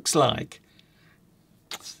what it looks like.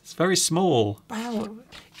 It's very small. Well,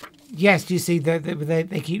 yes, you see,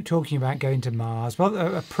 they keep talking about going to Mars. Well,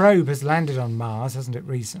 a probe has landed on Mars, hasn't it,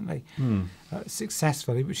 recently?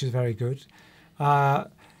 Successfully, which is very good. So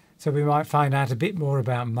we might find out a bit more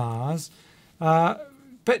about Mars.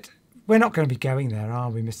 But we're not going to be going there, are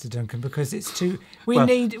we, Mr. Duncan? Because it's too... We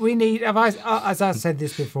need... As I said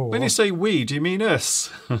this before... When you say we, do you mean us?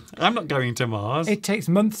 I'm not going to Mars. It takes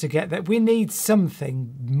months to get there. We need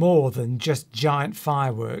something more than just giant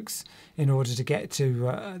fireworks in order to get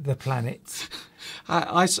to the planets.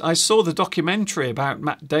 I saw the documentary about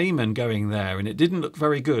Matt Damon going there, and it didn't look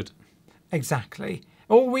very good. Exactly.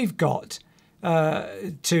 All we've got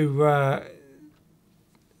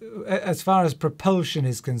as far as propulsion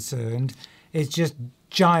is concerned, is just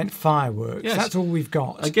giant fireworks. Yes. That's all we've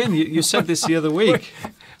got. Again, you said this the other week.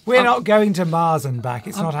 We're not going to Mars and back.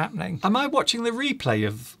 It's not happening. Am I watching the replay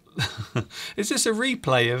of... Is this a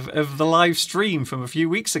replay of the live stream from a few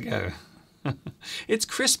weeks ago? It's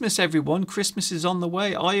Christmas, everyone. Christmas is on the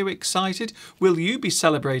way. Are you excited? Will you be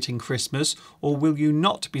celebrating Christmas or will you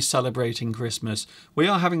not be celebrating Christmas? We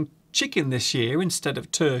are having chicken this year instead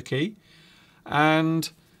of turkey. And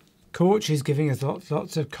Corch is giving us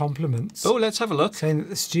lots of compliments. Oh, let's have a look. Saying that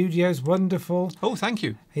the studio's wonderful. Oh, thank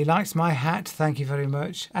you. He likes my hat, thank you very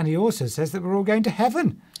much. And he also says that we're all going to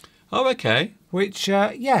heaven. Oh, okay. Which,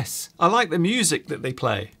 yes. I like the music that they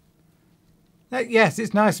play. Yes,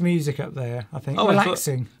 it's nice music up there, I think. Oh,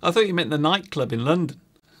 relaxing. I thought you meant the nightclub in London.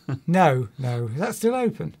 No. Is that still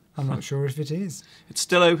open? I'm not sure if it is. It's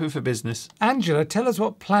still open for business. Angela, tell us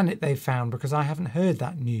what planet they found, because I haven't heard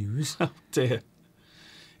that news. Oh, dear.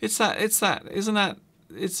 It's that, isn't that,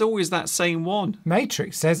 it's always that same one.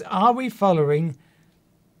 Matrix says, are you following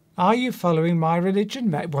my religion?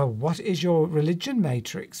 Well, what is your religion,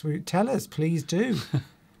 Matrix? Tell us, please do.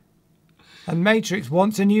 And Matrix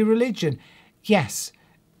wants a new religion. Yes,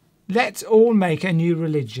 let's all make a new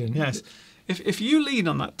religion. Yes. If you lean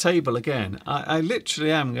on that table again, I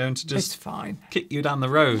literally am going to just it's fine. Kick you down the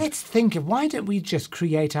road. Let's think of, why don't we just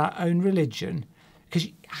create our own religion? Because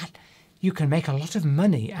you can make a lot of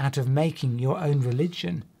money out of making your own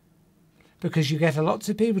religion. Because you get lots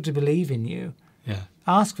of people to believe in you. Yeah.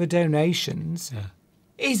 Ask for donations. Yeah.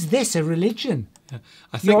 Is this a religion? Yeah.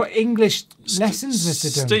 I think Your English lessons,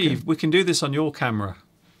 Mr. Duncan. Steve, we can do this on your camera.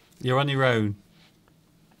 You're on your own.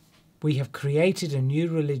 We have created a new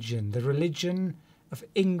religion, the religion of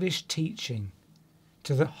English teaching.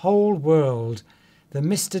 To the whole world, the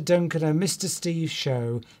Mr. Duncan and Mr. Steve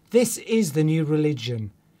show. This is the new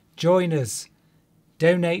religion. Join us,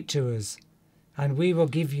 donate to us, and we will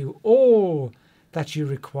give you all that you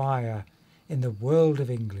require in the world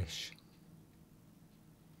of English.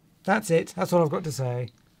 That's it. That's all I've got to say.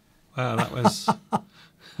 Wow, that was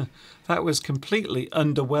that was completely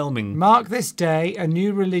underwhelming. Mark this day, a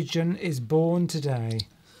new religion is born today.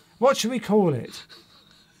 What should we call it?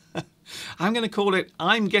 I'm going to call it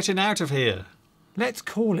I'm Getting Out of Here. Let's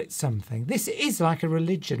call it something. This is like a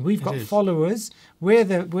religion. We've got is. followers. We're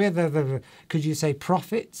the could you say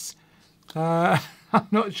prophets? I'm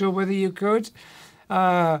not sure whether you could.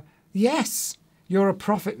 Yes, you're a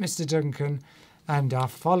prophet, Mr. Duncan, and our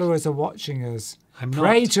followers are watching us.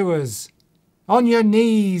 Pray to us on your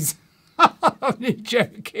knees. I'm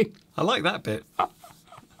joking. I like that bit.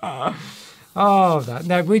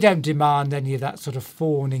 No, we don't demand any of that sort of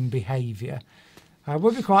fawning behaviour.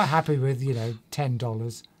 We'll be quite happy with,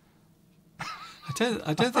 $10.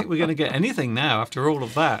 I don't think we're going to get anything now after all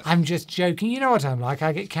of that. I'm just joking. You know what I'm like.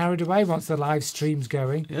 I get carried away once the live stream's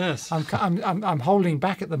going. Yes. I'm holding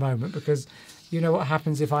back at the moment because you know what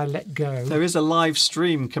happens if I let go. There is a live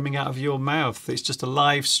stream coming out of your mouth. It's just a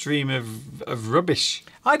live stream of rubbish.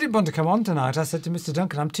 I didn't want to come on tonight. I said to Mr.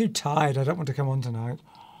 Duncan, I'm too tired. I don't want to come on tonight.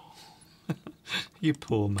 You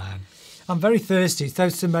poor man. I'm very thirsty.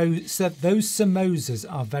 Those samosas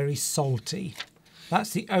are very salty.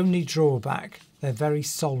 That's the only drawback. They're very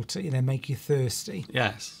salty. They make you thirsty.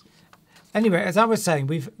 Yes. Anyway, as I was saying,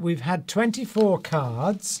 we've had 24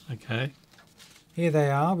 cards. Okay. Here they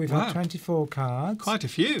are. We've had 24 cards. Quite a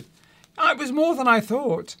few. It was more than I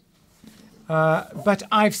thought. But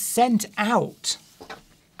I've sent out.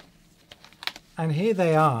 And here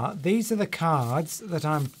they are. These are the cards that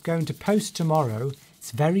I'm going to post tomorrow. It's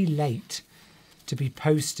very late to be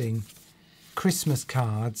posting Christmas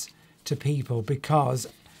cards to people because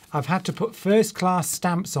I've had to put first class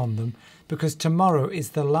stamps on them because tomorrow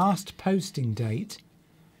is the last posting date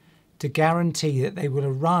to guarantee that they will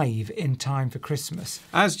arrive in time for Christmas.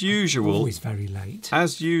 As usual. Always very late.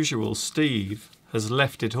 As usual, Steve has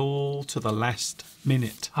left it all to the last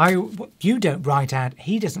minute. You don't write out,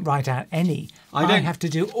 he doesn't write out any. I have to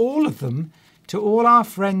do all of them to all our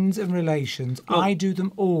friends and relations. Well, I do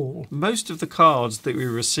them all. Most of the cards that we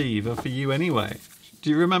receive are for you anyway. Do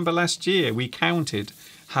you remember last year we counted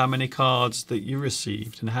how many cards that you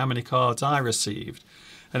received and how many cards I received?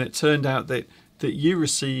 And it turned out that you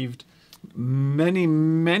received many,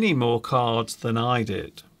 many more cards than I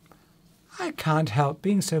did. I can't help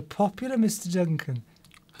being so popular, Mr. Duncan.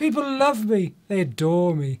 People love me. They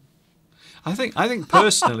adore me. I think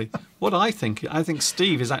personally, I think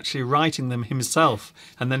Steve is actually writing them himself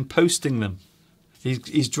and then posting them.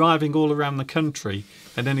 He's driving all around the country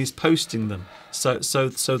and then he's posting them. So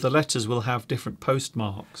the letters will have different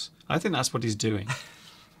postmarks. I think that's what he's doing.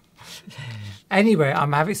 Anyway,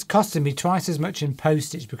 it's costing me twice as much in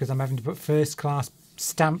postage because I'm having to put first class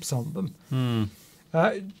stamps on them.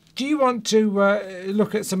 Do you want to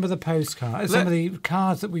look at some of the postcards, some of the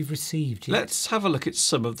cards that we've received yet? Let's have a look at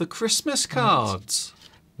some of the Christmas cards.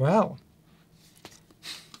 Right. Well,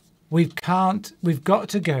 we've got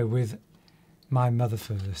to go with my mother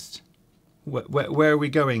first. Where are we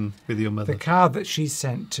going with your mother? The card that she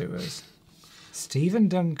sent to us. Stephen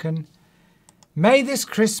Duncan, may this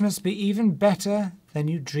Christmas be even better than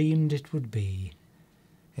you dreamed it would be.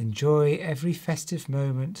 Enjoy every festive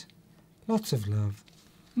moment. Lots of love.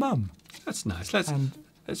 Mum. That's nice.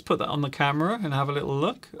 Let's put that on the camera and have a little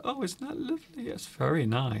look. Oh, isn't that lovely? It's very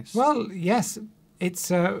nice. Well, yes. It's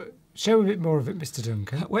show a bit more of it, Mr.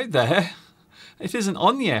 Duncan. Wait there. It isn't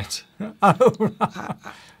on yet. Oh, right.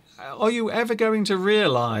 Are you ever going to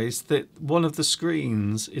realise that one of the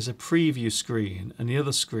screens is a preview screen and the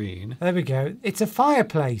other screen... There we go. It's a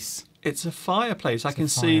fireplace. It's a fireplace. I can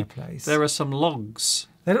see there are some logs.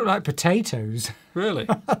 They look like potatoes. Really?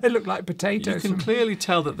 They look like potatoes. You can clearly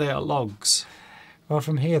tell that they are logs. Well,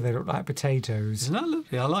 from here they look like potatoes. Isn't that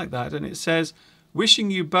lovely? I like that. And it says,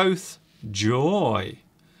 wishing you both joy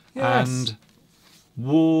Yes.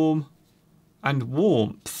 and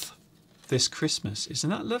warmth this Christmas. Isn't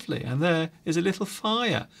that lovely? And there is a little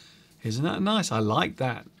fire. Isn't that nice? I like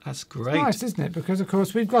that. That's great. It's nice, isn't it? Because, of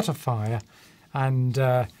course, we've got a fire and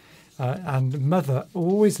Mother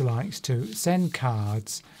always likes to send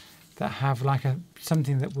cards that have like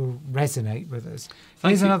something that will resonate with us.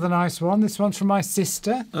 Here's another nice one. This one's from my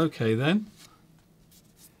sister. Okay, then.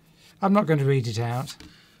 I'm not going to read it out.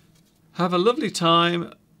 Have a lovely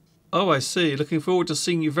time. Oh, I see. Looking forward to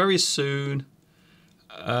seeing you very soon.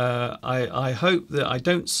 I hope that I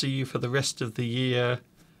don't see you for the rest of the year.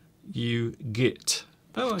 You git.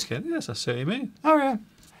 Oh, okay. Yes, I see what you mean. Oh, yeah.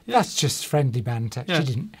 That's just friendly banter. Yeah.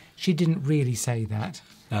 She didn't really say that.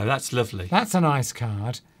 No, that's lovely. That's a nice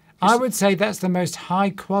card. I would say that's the most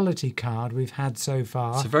high quality card we've had so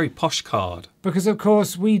far. It's a very posh card. Because, of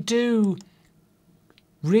course, we do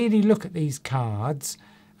really look at these cards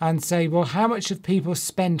and say, well, how much have people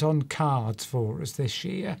spent on cards for us this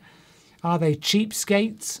year? Are they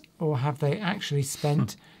cheapskates or have they actually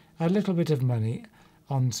spent a little bit of money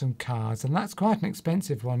on some cards? And that's quite an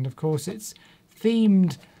expensive one. Of course, it's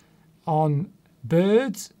themed on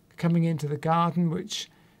birds coming into the garden,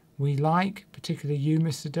 which we like, particularly you,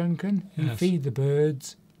 Mr. Duncan. You feed the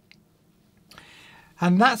birds.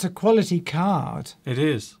 And that's a quality card. It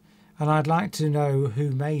is. And I'd like to know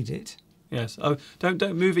who made it. Yes. Oh, don't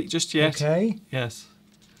move it just yet. Okay. Yes.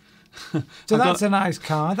 So that's a nice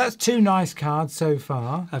card. That's two nice cards so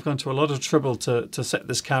far. I've gone to a lot of trouble to set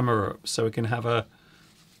this camera up so we can have a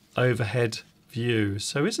overhead view.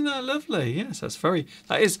 So isn't that lovely? Yes,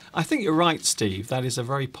 that is, I think you're right, Steve. That is a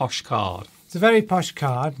very posh card. It's a very posh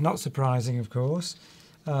card, not surprising, of course.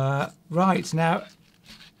 Right, now,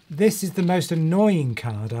 this is the most annoying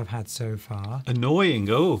card I've had so far. Annoying,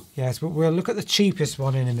 oh. Yes, but we'll look at the cheapest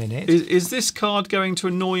one in a minute. Is this card going to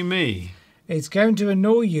annoy me? It's going to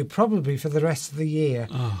annoy you probably for the rest of the year.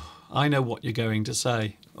 Oh, I know what you're going to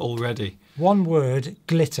say already. One word,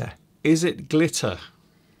 glitter. Is it glitter?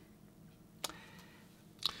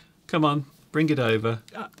 Come on, bring it over.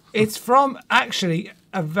 It's from, actually,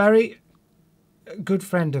 a very good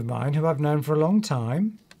friend of mine who I've known for a long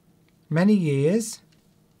time, many years.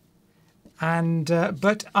 And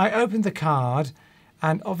but I opened the card,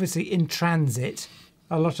 and obviously in transit,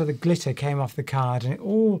 a lot of the glitter came off the card, and it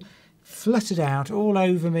all fluttered out all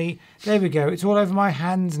over me. There we go. It's all over my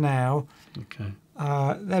hands now. Okay.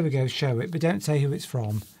 There we go. Show it, but don't say who it's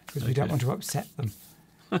from because we don't want to upset them.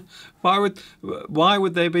 Why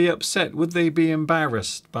would they be upset? Would they be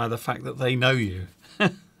embarrassed by the fact that they know you?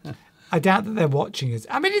 I doubt that they're watching us.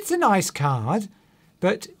 I mean, it's a nice card,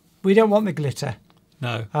 but we don't want the glitter.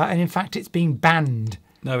 No. And in fact, it's been banned.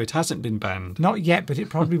 No, it hasn't been banned. Not yet, but it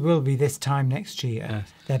probably will be this time next year.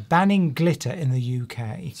 Yes. They're banning glitter in the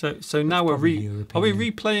UK. So now are we European.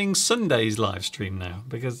 replaying Sunday's live stream now?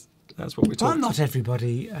 Because that's what we're Well, talking not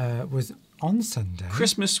everybody was on Sunday.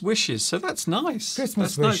 Christmas wishes. So that's nice.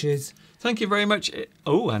 Christmas That's wishes. Nice. Thank you very much.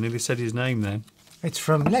 Oh, I nearly said his name then. It's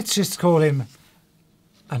from, let's just call him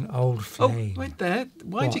an old flame. Oh, wait there.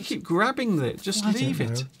 Why do you keep grabbing it? Just leave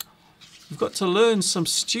don't it. know. You've got to learn some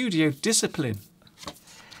studio discipline.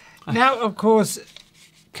 Now, of course,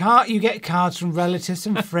 you get cards from relatives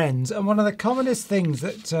and friends, and one of the commonest things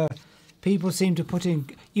that people seem to put in...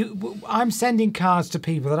 I'm sending cards to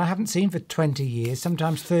people that I haven't seen for 20 years,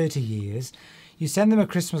 sometimes 30 years. You send them a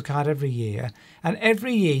Christmas card every year, and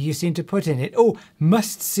every year you seem to put in it,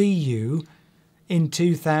 must see you in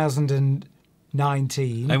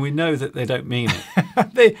 2019. And we know that they don't mean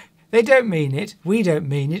it. They don't mean it. We don't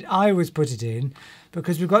mean it. I always put it in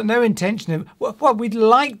because we've got no intention of... Well, we'd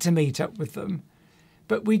like to meet up with them,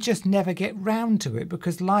 but we just never get round to it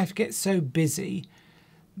because life gets so busy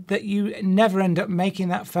that you never end up making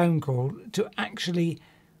that phone call to actually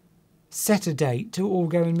set a date to all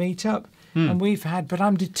go and meet up. And we've had... But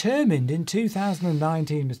I'm determined in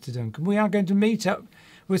 2019, Mr. Duncan, we are going to meet up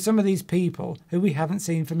with some of these people who we haven't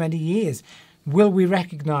seen for many years. Will we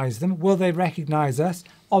recognise them? Will they recognise us?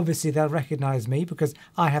 Obviously, they'll recognise me because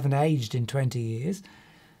I haven't aged in 20 years.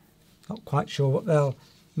 Not quite sure what they'll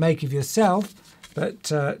make of yourself,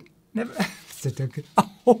 but never... Mr. Duncan.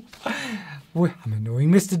 Oh, well, I'm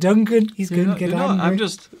annoying Mr. Duncan. He's going to get angry. I'm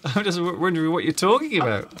just wondering what you're talking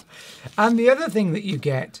about. And the other thing that you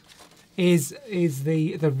get is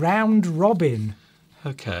the round robin.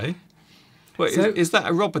 Okay. Well, So- is that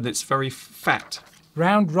a robin that's very fat?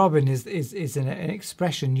 Round robin is an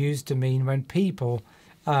expression used to mean when people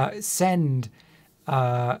send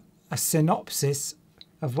a synopsis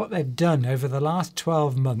of what they've done over the last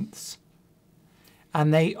 12 months.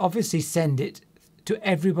 And they obviously send it to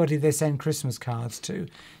everybody they send Christmas cards to.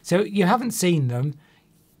 So you haven't seen them.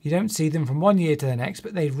 You don't see them from one year to the next,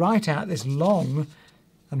 but they write out this long,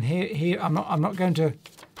 and here I'm not going to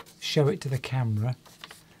show it to the camera.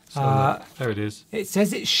 So there it is. It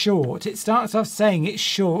says it's short. It starts off saying it's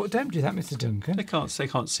short. Don't do that, Mr. Duncan. They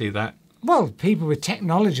can't see that. Well, people with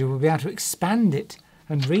technology will be able to expand it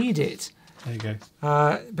and read it. There you go.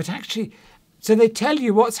 But actually, so they tell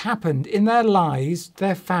you what's happened in their lives,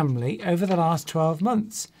 their family, over the last 12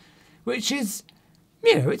 months, which is,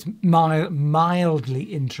 it's mildly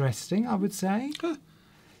interesting, I would say.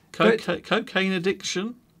 Cocaine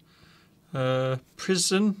addiction,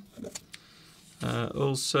 prison,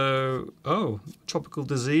 also, tropical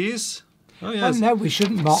disease. Oh, yes. Well, no, we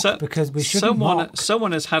shouldn't mock because we shouldn't mock.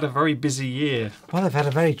 Someone has had a very busy year. Well, they've had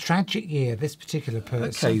a very tragic year, this particular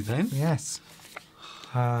person. Okay, then. Yes.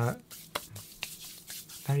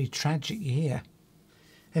 Very tragic year.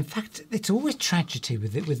 In fact, it's always tragedy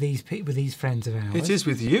with these friends of ours. It is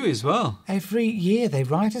with you as well. Every year they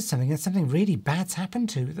write us something and something really bad's happened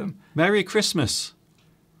to them. Merry Christmas.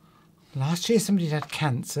 Last year somebody had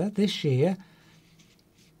cancer. This year...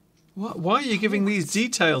 Why are you giving these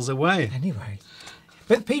details away? Anyway.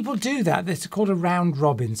 But people do that. This is called a round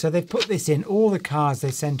robin. So they've put this in all the cards they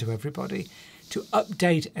send to everybody to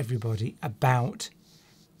update everybody about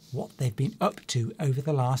what they've been up to over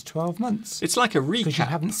the last 12 months. It's like a recap. Because you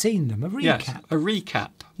haven't seen them. A recap. Yes, a recap.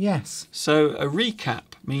 Yes. So a recap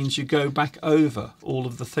means you go back over all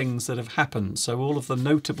of the things that have happened. So all of the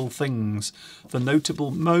notable things, the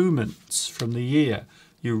notable moments from the year.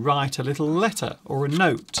 You write a little letter or a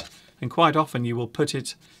note, and quite often you will put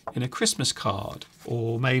it in a Christmas card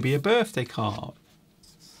or maybe a birthday card.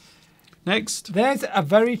 Next. There's a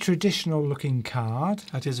very traditional looking card.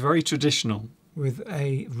 That is very traditional. With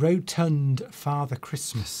a rotund Father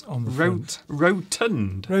Christmas on the front.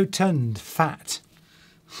 Rotund? Rotund, fat.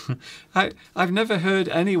 I've never heard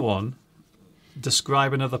anyone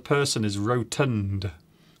describe another person as rotund.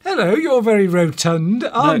 Hello, you're very rotund,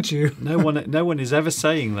 aren't you? No one is ever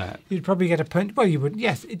saying that. You'd probably get a punch. Well, you would.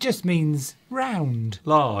 Yes, it just means round.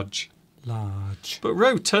 Large. Large. But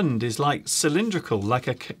rotund is like cylindrical, like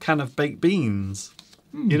a can of baked beans.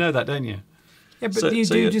 You know that, don't you? Yeah, but you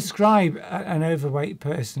do describe an overweight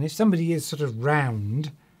person. If somebody is sort of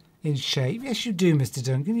round in shape, yes, you do, Mr.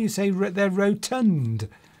 Duncan. You say they're rotund.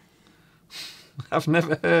 I've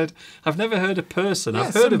never heard a person. Yeah,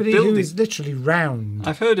 I've heard of somebody buildings. who is literally round.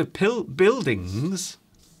 I've heard of buildings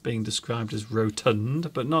being described as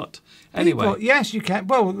rotund, but not anyway. People, yes, you can.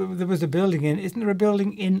 Well, there was a building isn't there a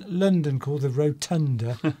building in London called the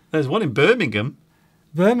Rotunda? There's one in Birmingham.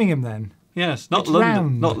 Birmingham, then. Yes, not It's London.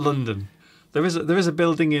 round. Not London. There is a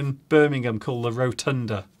building in Birmingham called the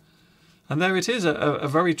Rotunda, and there it is, a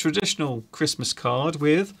very traditional Christmas card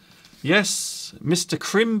with, yes, Mr.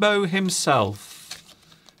 Crimbo himself,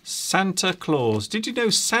 Santa Claus. Did you know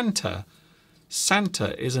Santa?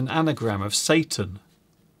 Santa is an anagram of Satan.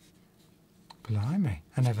 Blimey,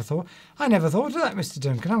 I never thought of that, Mr.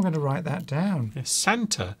 Duncan. I'm going to write that down. Yes,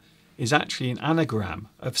 Santa is actually an anagram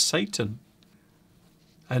of Satan.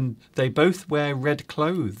 And they both wear red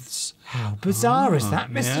clothes. How bizarre is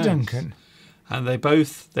that, Mr. yes. Duncan? And they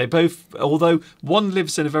both, although one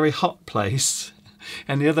lives in a very hot place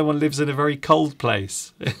and the other one lives in a very cold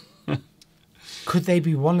place. Could they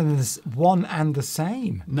be one and the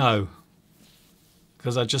same? No,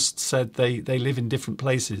 because I just said they live in different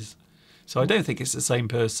places. So I don't think it's the same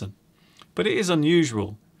person. But it is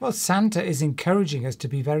unusual. Well, Santa is encouraging us to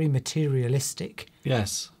be very materialistic.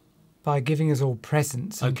 Yes. By giving us all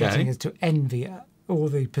presents and getting us to envy all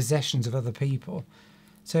the possessions of other people.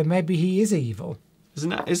 So maybe he is evil. Isn't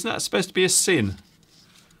that supposed to be a sin?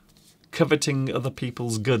 Coveting other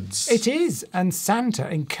people's goods. It is, and Santa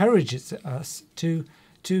encourages us to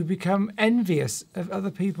become envious of other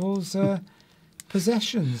people's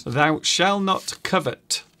possessions. Thou shalt not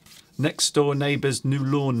covet next door neighbour's new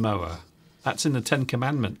lawnmower. That's in the 10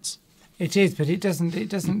 Commandments. It is, but it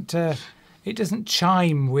doesn't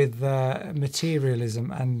chime with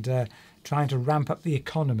materialism and trying to ramp up the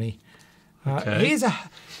economy. Okay. Here's a.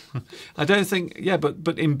 I don't think. Yeah,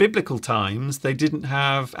 but in biblical times they didn't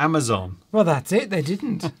have Amazon. Well, that's it. They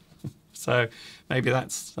didn't. So maybe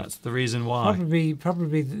that's the reason why.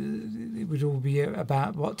 Probably it would all be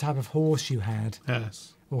about what type of horse you had.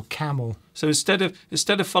 Yes. Or camel. So instead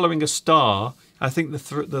of following a star, I think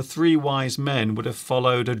the three wise men would have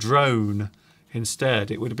followed a drone instead.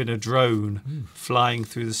 It would have been a drone flying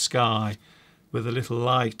through the sky with a little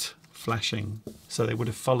light flashing. So they would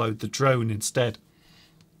have followed the drone instead.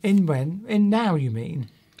 In when? In now, you mean?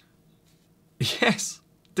 Yes.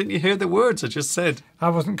 Didn't you hear the words I just said? I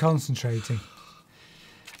wasn't concentrating.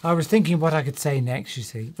 I was thinking what I could say next, you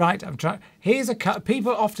see. Right, I'm trying. Here's a card.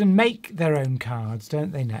 People often make their own cards,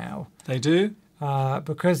 don't they now? They do?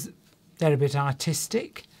 Because they're a bit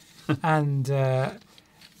artistic and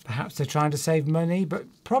perhaps they're trying to save money, but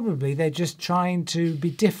probably they're just trying to be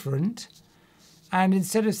different. And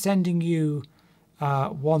instead of sending you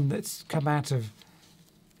one that's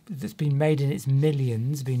been made in its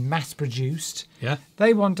millions, been mass-produced, Yeah.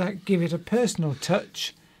 they want to give it a personal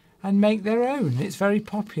touch and make their own. It's very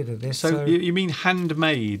popular, this. So you mean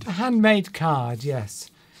handmade? A handmade card,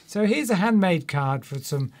 yes. So here's a handmade card for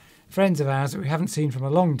some friends of ours that we haven't seen from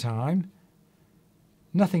a long time.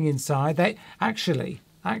 Nothing inside. They actually.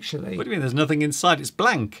 What do you mean there's nothing inside? It's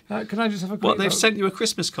blank. Can I just have a quick What, they've look? sent you a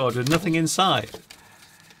Christmas card with nothing inside?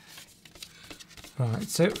 Right,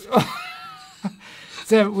 so...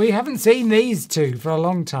 So we haven't seen these two for a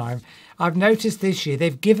long time. I've noticed this year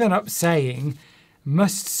they've given up saying,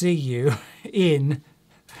 must see you in...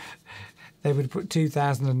 They would put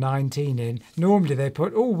 2019 in. Normally they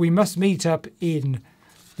put, we must meet up in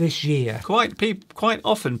this year. Quite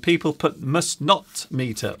often people put must not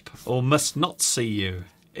meet up or must not see you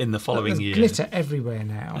in the following year. There's glitter everywhere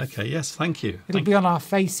now. Okay, yes, thank you. It'll be on our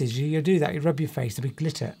faces. You do that, you rub your face, there'll be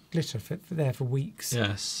glitter there for weeks.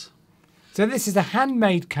 Yes. So this is a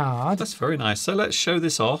handmade card. That's very nice. So let's show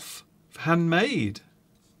this off. Handmade.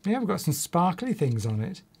 Yeah, we've got some sparkly things on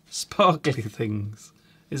it. Sparkly things.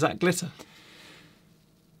 Is that glitter?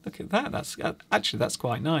 Look at that. That's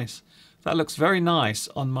quite nice. That looks very nice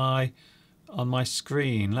on my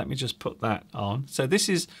screen. Let me just put that on. So this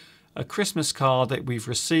is a Christmas card that we've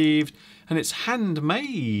received, and it's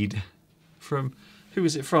handmade. From who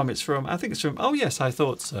is it from? I think it's from. Oh yes, I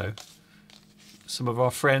thought so. Some of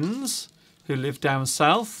our friends who live down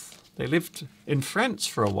south. They lived in France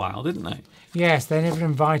for a while, didn't they? Yes, they never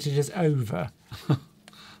invited us over.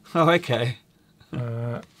 Oh, okay.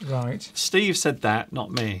 Right. Steve said that,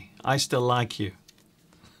 not me. I still like you.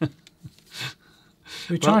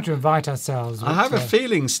 We try to invite ourselves. I have a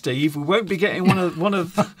feeling, Steve, we won't be getting one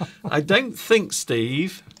of. I don't think,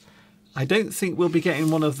 Steve. I don't think we'll be getting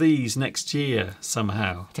one of these next year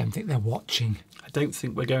somehow. I don't think they're watching. I don't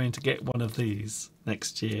think we're going to get one of these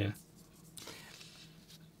next year.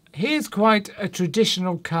 Here's quite a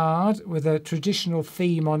traditional card with a traditional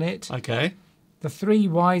theme on it. Okay. The three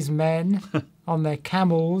wise men on their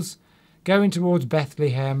camels going towards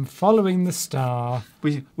Bethlehem, following the star.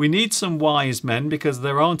 We need some wise men because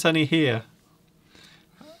there aren't any here.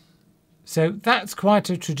 So that's quite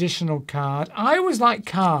a traditional card. I always like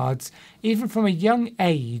cards, even from a young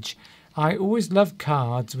age. I always loved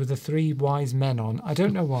cards with the three wise men on. I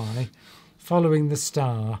don't know why. Following the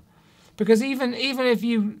star. Because even if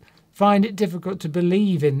you find it difficult to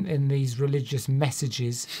believe in these religious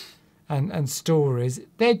messages and stories,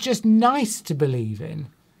 they're just nice to believe in.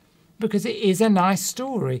 Because it is a nice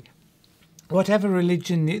story. Whatever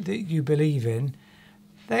religion that you believe in,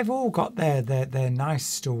 they've all got their nice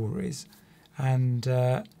stories. And,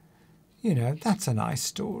 that's a nice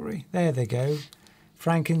story. There they go.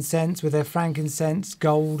 Frankincense with their frankincense,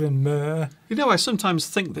 gold and myrrh. I sometimes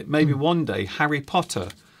think that maybe one day Harry Potter,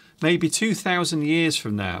 maybe 2,000 years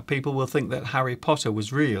from now, people will think that Harry Potter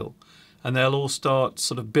was real. And they'll all start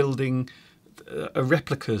sort of building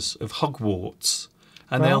replicas of Hogwarts.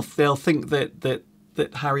 And they'll think that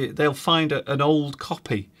they'll find an old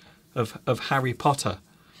copy of Harry Potter,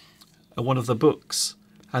 one of the books,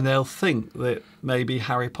 and they'll think that maybe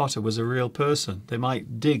Harry Potter was a real person. They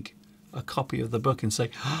might dig a copy of the book and say,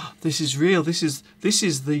 "This is real. This is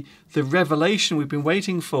the revelation we've been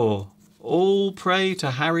waiting for. All pray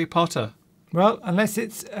to Harry Potter." Well, unless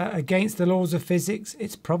it's against the laws of physics,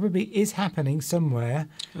 it probably is happening somewhere,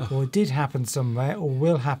 or did happen somewhere, or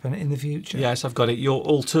will happen in the future. Yes, I've got it. Your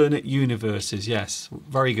alternate universes. Yes,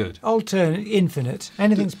 very good. Alternate, infinite.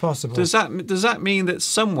 Anything's possible. Does that mean that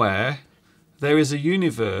somewhere there is a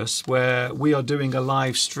universe where we are doing a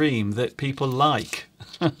live stream that people like?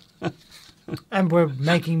 And we're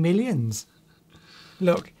making millions.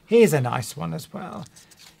 Look, here's a nice one as well.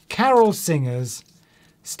 Carol singers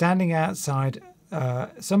standing outside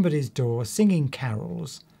somebody's door singing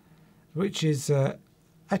carols, which is a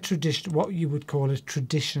tradition, what you would call a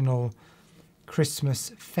traditional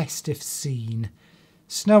Christmas festive scene.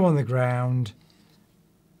 Snow on the ground.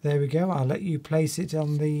 There we go. I'll let you place it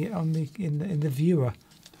in the viewer.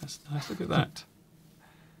 That's nice. Look at that.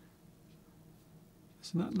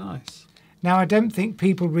 Isn't that nice? Now, I don't think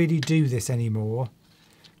people really do this anymore.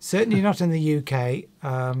 Certainly not in the UK.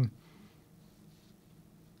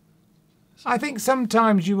 I think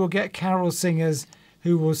sometimes you will get carol singers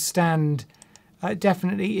who will stand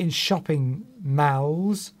definitely in shopping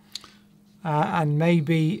malls, and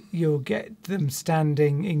maybe you'll get them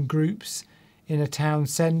standing in groups in a town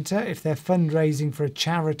centre if they're fundraising for a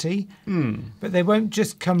charity. But they won't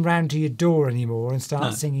just come round to your door anymore and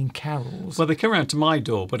start singing carols. Well, they come round to my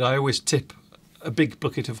door, but I always tip a big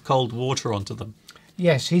bucket of cold water onto them.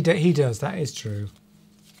 Yes, he does. That is true.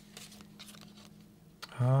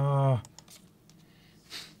 Ah.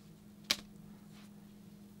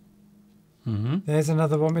 There's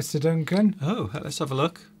another one, Mr. Duncan. Oh, let's have a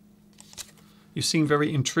look. You seem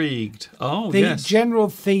very intrigued. Oh, yes. The general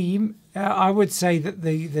theme, I would say that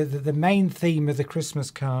the main theme of the Christmas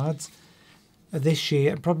cards this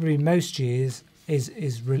year, and probably most years, is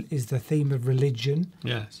the theme of religion.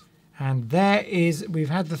 Yes. And we've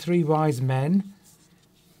had the three wise men,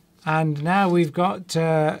 and now we've got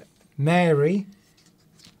Mary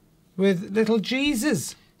with little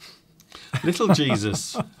Jesus. Little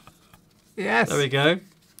Jesus. Yes. There we go.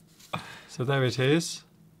 So there it is.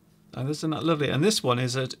 And isn't that lovely? And this one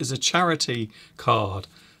is a charity card.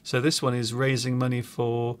 So this one is raising money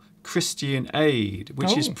for Christian Aid,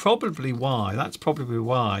 which is probably why,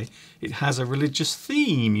 it has a religious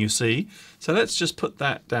theme, you see. So let's just put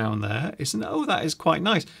that down there. That is quite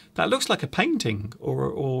nice. That looks like a painting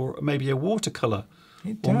or maybe a watercolour.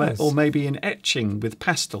 It does. Or maybe an etching with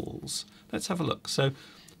pastels. Let's have a look. So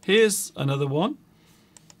here's another one.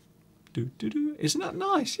 Isn't that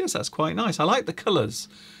nice? Yes, that's quite nice. I like the colours.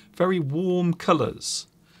 Very warm colours.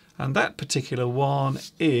 And that particular one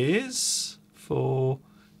is for,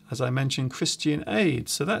 as I mentioned, Christian Aid.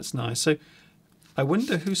 So that's nice. So I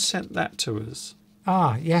wonder who sent that to us.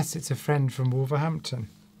 Ah, yes, it's a friend from Wolverhampton.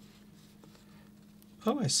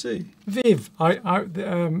 Oh, I see. Viv,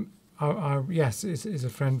 yes, is a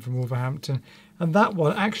friend from Wolverhampton. And that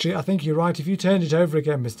one, actually, I think you're right. If you turn it over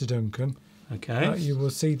again, Mr. Duncan, okay, you will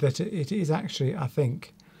see that it is actually, I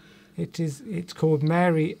think, it's called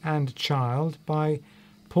Mary and Child by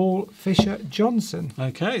Paul Fisher Johnson.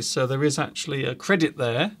 Okay, so there is actually a credit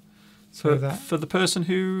there for the person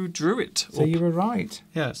who drew it. So you were right.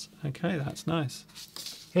 Yes, okay, that's nice.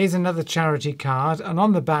 Here's another charity card, and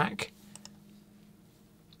on the back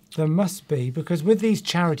there must be, because with these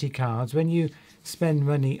charity cards, when you spend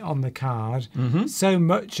money on the card, so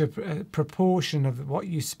much a proportion of what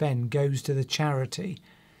you spend goes to the charity.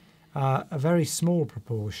 A very small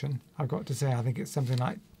proportion, I've got to say. I think it's something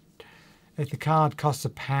like, if the card costs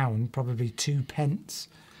 £1, probably 2 pence.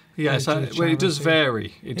 Yes, well, it does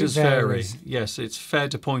vary. It does vary. Yes, it's fair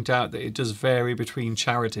to point out that it does vary between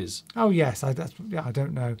charities. Oh yes, I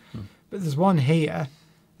don't know, but there's one here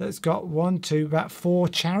that's got about 4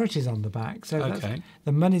 charities on the back. So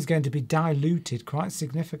the money's going to be diluted quite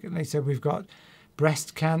significantly. So we've got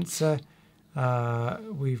breast cancer.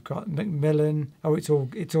 We've got Macmillan. Oh, it's all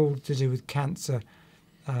to do with cancer.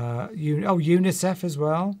 UNICEF as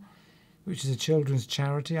well, which is a children's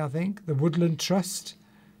charity, I think. The Woodland Trust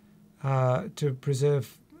to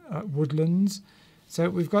preserve woodlands. So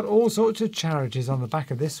we've got all sorts of charities on the back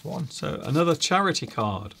of this one. So another charity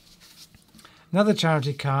card. Another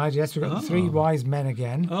charity card. Yes, we've got the three wise men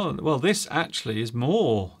again. Oh, well, this actually is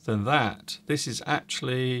more than that. This is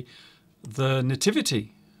actually the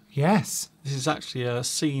Nativity. Yes. This is actually a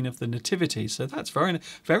scene of the Nativity. So that's very,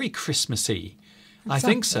 very Christmassy. Exactly. I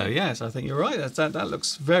think so, yes. I think you're right. That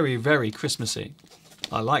looks very, very Christmassy.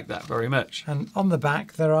 I like that very much. And on the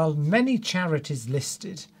back, there are many charities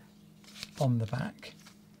listed on the back.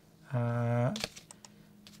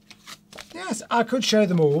 Yes, I could show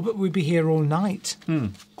them all, but we'd be here all night.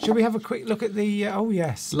 Shall we have a quick look at the... oh,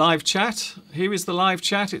 yes. Live chat. Here is the live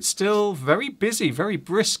chat. It's still very busy, very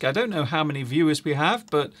brisk. I don't know how many viewers we have,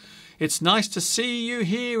 but it's nice to see you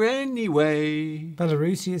here anyway.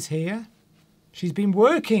 Belarusi is here. She's been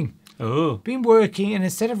working. Oh. Been working, and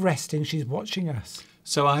instead of resting, she's watching us.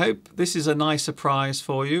 So I hope this is a nice surprise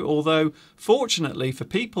for you. Although, fortunately, for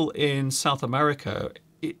people in South America,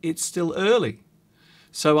 it's still early.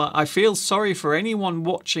 So I feel sorry for anyone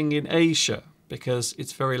watching in Asia, because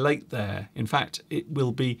it's very late there. In fact, it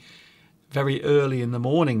will be very early in the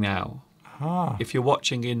morning now. Ah. If you're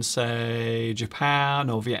watching in, say, Japan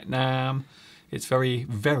or Vietnam, it's very,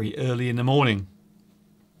 very early in the morning.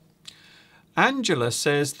 Angela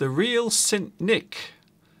says the real Saint Nick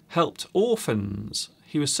helped orphans.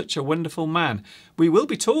 He was such a wonderful man. We will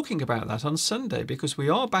be talking about that on Sunday because we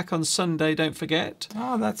are back on Sunday, don't forget.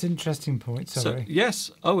 Oh, that's an interesting point. Sorry. So, yes.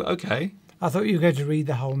 Oh, okay. I thought you were going to read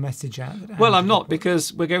the whole message out. Well, I'm not,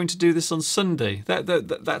 because we're going to do this on Sunday.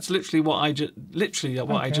 That's literally what I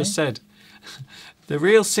just said. The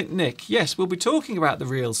real Saint Nick. Yes, we'll be talking about the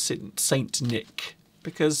real Saint Nick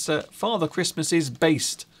because Father Christmas is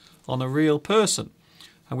based on a real person.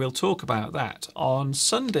 And we'll talk about that on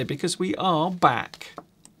Sunday because we are back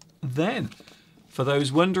then. For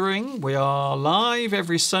those wondering, we are live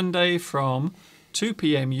every Sunday from 2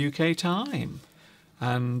 p.m. UK time.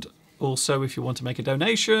 And also, if you want to make a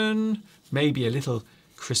donation, maybe a little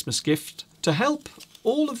Christmas gift to help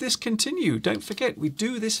all of this continue. Don't forget, we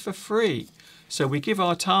do this for free. So we give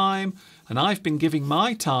our time, and I've been giving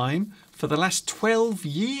my time for the last 12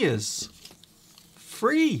 years.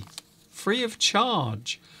 Free of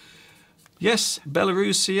charge. Yes,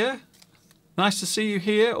 Belarusia, nice to see you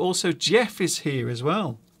here. Also, Jeff is here as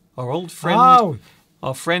well. Our old friend,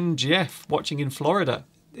 our friend Jeff, watching in Florida.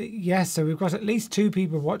 Yes, so we've got at least 2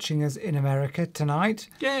 people watching us in America tonight.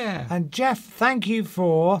 Yeah. And Jeff, thank you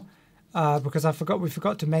for, because we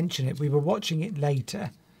forgot to mention it. We were watching it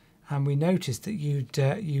later, and we noticed that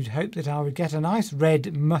you'd hoped that I would get a nice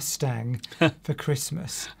red Mustang for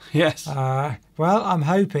Christmas. Yes. Well, I'm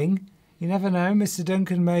hoping. You never know, Mr.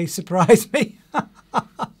 Duncan may surprise me.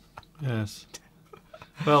 Yes.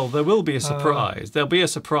 Well, there will be a surprise. There'll be a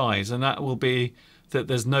surprise, and that will be that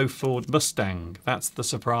there's no Ford Mustang. That's the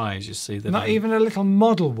surprise, you see. Not even a little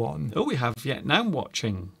model one. Oh, we have Vietnam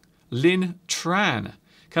watching. Lin Tran.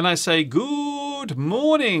 Can I say good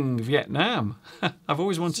morning, Vietnam? I've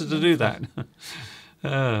always wanted to do that.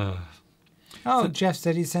 Jeff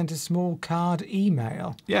said he sent a small card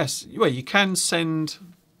email. Yes. Well, you can send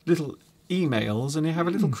little emails and you have a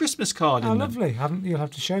little Christmas card in them. Lovely. You'll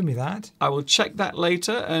have to show me that. I will check that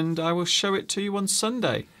later and I will show it to you on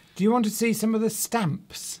Sunday. Do you want to see some of the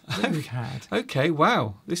stamps that we've had? Okay,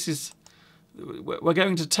 wow. We're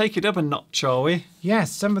going to take it up a notch, are we?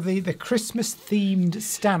 Yes, some of the Christmas-themed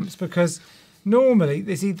stamps, because normally,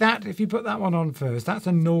 you see that, if you put that one on first, that's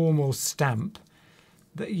a normal stamp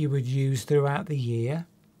that you would use throughout the year.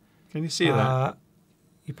 Can you see that?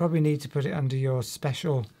 You probably need to put it under your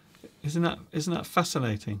special... Isn't that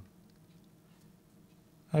fascinating?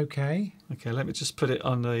 Okay. Okay, let me just put it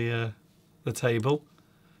on the table.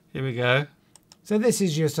 Here we go. So this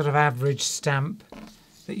is your sort of average stamp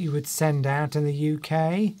that you would send out in the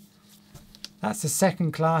UK. That's a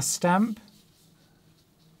second-class stamp.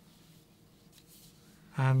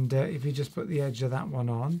 And if you just put the edge of that one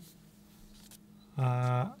on,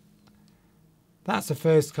 that's a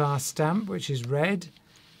first-class stamp, which is red.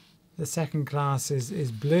 The second class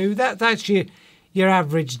is blue. That's your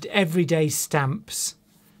average everyday stamps.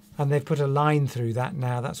 And they've put a line through that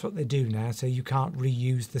now. That's what they do now, so you can't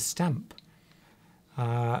reuse the stamp.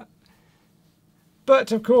 But,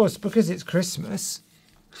 of course, because it's Christmas,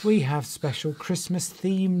 we have special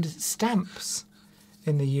Christmas-themed stamps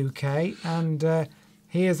in the UK. And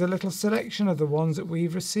here's a little selection of the ones that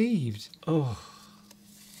we've received. Oh,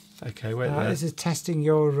 okay, wait there. This is testing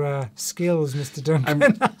your skills, Mr.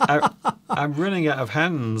 Duncan. I'm running out of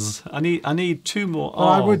hands. I need 2 more arms.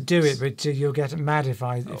 Well, I would do it, but you'll get mad if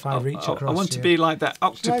I reach across. I want to be like that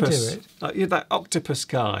octopus. Should I do it? You're that octopus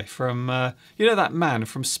guy from that man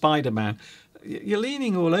from Spider-Man. You're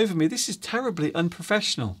leaning all over me. This is terribly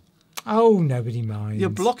unprofessional. Oh, nobody minds.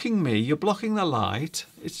 You're blocking me. You're blocking the light.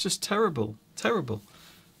 It's just terrible. Terrible.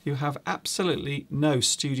 You have absolutely no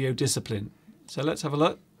studio discipline. So let's have a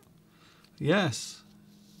look. Yes.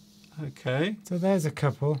 Okay. So there's a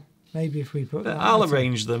couple. Maybe if we put that... I'll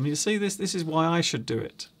arrange them. You see, this is why I should do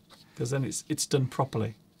it. Because then it's done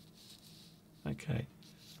properly. Okay.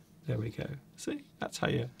 There we go. See? That's how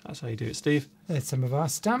you do it, Steve. There's some of our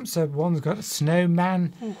stamps. So one's got a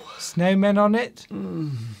snowman on it.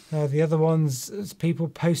 The other one's people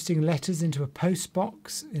posting letters into a post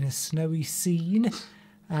box in a snowy scene.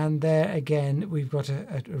 And there again, we've got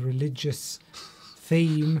a religious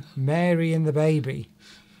theme, Mary and the Baby.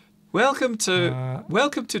 Welcome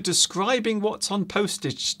to describing what's on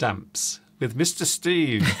postage stamps with Mr.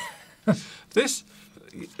 Steve. This,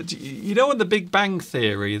 on the Big Bang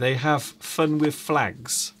Theory, they have fun with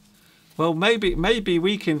flags. Well, maybe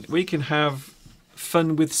we can have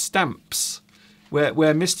fun with stamps, where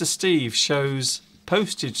Mr. Steve shows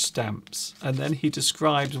postage stamps, and then he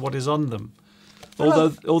describes what is on them.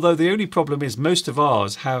 Although the only problem is most of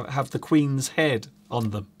ours have the Queen's head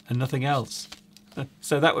on them and nothing else.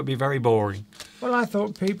 So that would be very boring. Well, I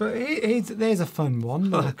thought there's a fun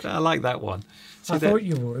one. Look. I like that one. I thought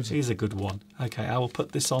you would. He's a good one. Okay, I will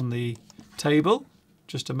put this on the table.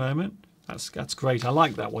 Just a moment. That's great. I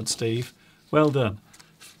like that one, Steve. Well done.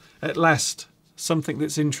 At last, something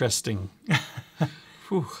that's interesting.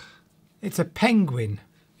 It's a penguin.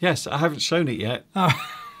 Yes, I haven't shown it yet. Oh.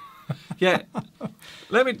 Yeah.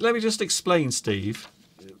 Let me just explain, Steve.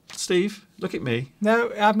 Steve, look at me.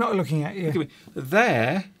 No, I'm not looking at you. Look at me.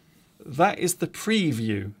 There, that is the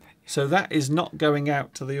preview. So that is not going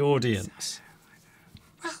out to the audience.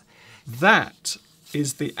 That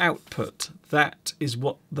is the output. That is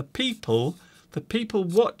what the people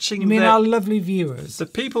watching. You mean our lovely viewers? The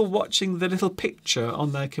people watching the little picture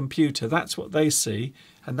on their computer, that's what they see,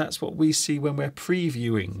 and that's what we see when we're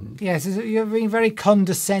previewing. Yes, you're being very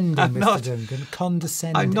condescending, Mr. Duncan.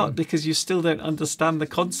 Condescending. I'm not, because you still don't understand the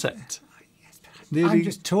concept. I'm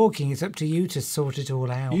just talking. It's up to you to sort it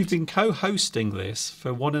all out. You've been co-hosting this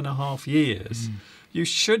for 1.5 years. You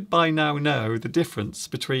should by now know the difference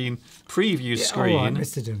between preview screen, all right,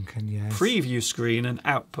 Mr. Duncan, yes. Preview screen and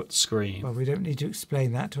output screen. Well, we don't need to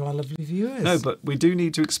explain that to our lovely viewers. No, but we do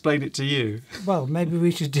need to explain it to you. Well, maybe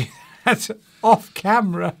we should do that off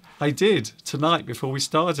camera. I did tonight before we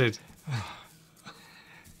started.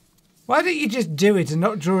 Why don't you just do it and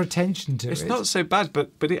not draw attention to it? It's not so bad,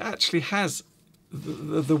 but it actually has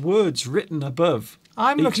the words written above.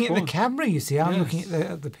 I'm looking at the camera, you see. I'm Yes. looking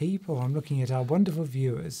at the people. I'm looking at our wonderful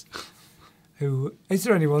viewers. Is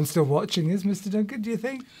there anyone still watching us, Mr. Duncan, do you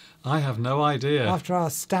think? I have no idea. After our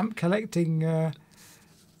stamp collecting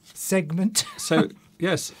segment. So,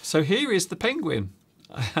 yes. So here is the penguin.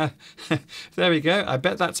 There we go. I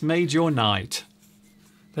bet that's made your night.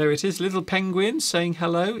 There it is, little penguin saying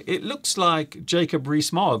hello. It looks like Jacob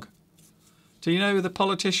Rees-Mogg. Do you know the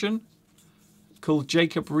politician called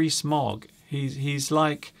Jacob Rees-Mogg? He's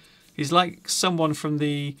like someone from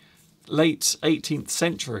the late 18th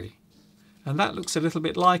century, and that looks a little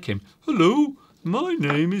bit like him. Hello, my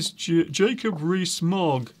name is Jacob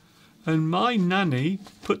Rees-Mogg, and my nanny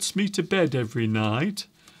puts me to bed every night,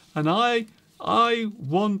 and I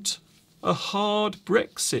want a hard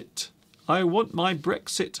Brexit. I want my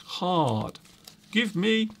Brexit hard. Give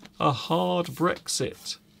me a hard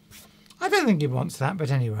Brexit. I don't think he wants that,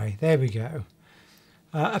 but anyway, there we go.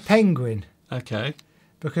 A penguin. Okay.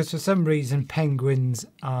 Because for some reason penguins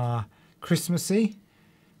are Christmassy,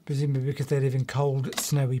 presumably because they live in cold,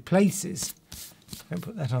 snowy places. Don't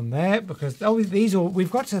put that on there because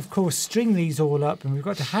we've got to, of course, string these all up, and we've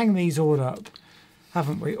got to hang these all up,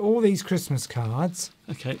 haven't we? All these Christmas cards.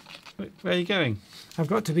 Okay. Where are you going? Have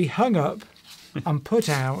got to be hung up and put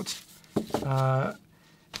out.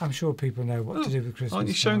 I'm sure people know what to do with Christmas. Aren't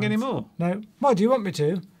you showing cards. any more? No. Why do you want me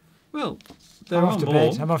to? Well, I'm off to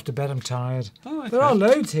bed. I'm off to bed. I'm tired. Oh, okay. There are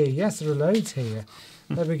loads here. Yes, there are loads here.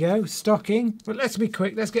 There we go. Stocking. But let's be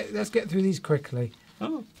quick. Let's get through these quickly.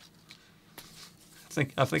 Oh.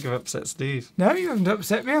 I think I've upset Steve. No, you haven't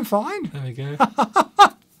upset me. I'm fine. There we go.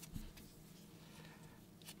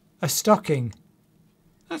 A stocking.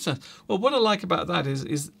 Well, what I like about that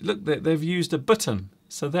is look, they've used a button.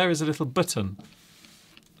 So there is a little button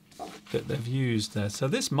that they've used there. So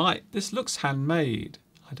this looks handmade.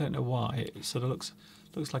 I don't know why. It sort of looks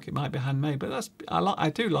like it might be handmade, but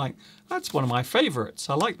that's one of my favourites.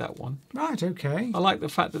 I like that one. Right, okay. I like the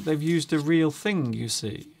fact that they've used a real thing, you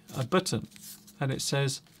see, a button, and it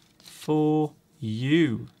says for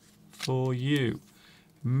you.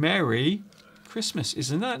 Merry Christmas.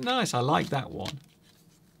 Isn't that nice? I like that one.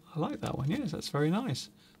 Yes, that's very nice.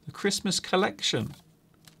 The Christmas collection.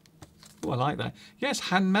 Oh, I like that. Yes,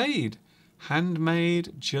 handmade.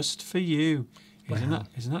 Handmade just for you. Isn't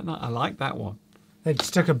that nice? I like that one. They've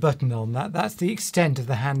stuck a button on that. That's the extent of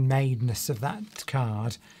the handmadeness of that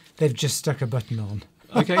card. They've just stuck a button on.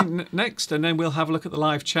 Okay, next, and then we'll have a look at the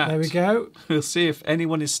live chat. There we go. We'll see if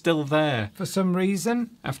anyone is still there. For some reason.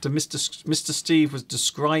 After Mr. Steve was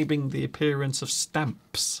describing the appearance of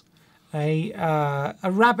stamps. A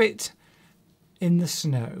rabbit in the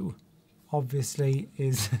snow, obviously,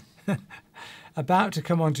 is about to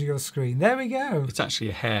come onto your screen. There we go. It's actually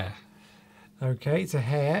a hare. Okay, it's a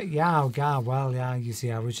hare. Yeah, well, yeah. You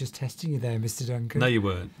see, I was just testing you there, Mr. Duncan. No, you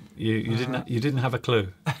weren't. You didn't have a clue.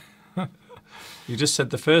 You just said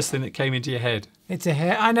the first thing that came into your head. It's a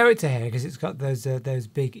hare. I know it's a hare because it's got those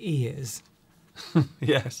big ears.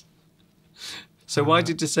 Yes. So why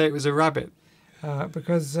did you say it was a rabbit?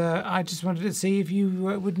 Because I just wanted to see if you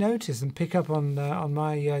would notice and pick up on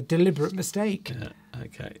my deliberate mistake. Yeah.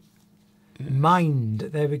 Okay. Mind.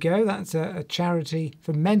 There we go. That's a charity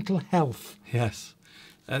for mental health. Yes.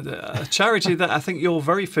 A charity that I think you're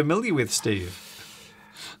very familiar with, Steve.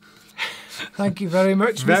 Thank you very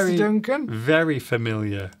much, Mr. Duncan. Very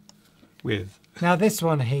familiar with. Now, this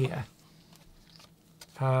one here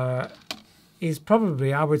is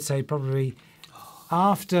probably, I would say, probably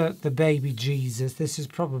after the baby Jesus, this is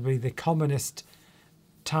probably the commonest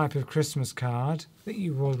type of Christmas card that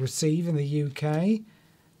you will receive in the UK.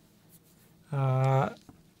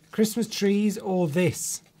 Christmas trees or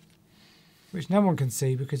this, which no one can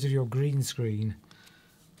see because of your green screen.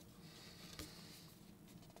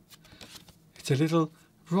 It's a little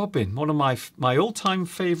robin. One of my all-time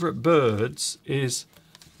favourite birds is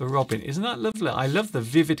the robin. Isn't that lovely? I love the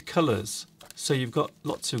vivid colours. So you've got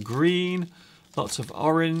lots of green, lots of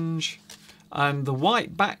orange, and the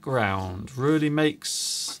white background really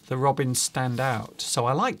makes the robin stand out. So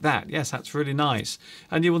I like that. Yes, that's really nice.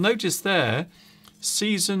 And you will notice there,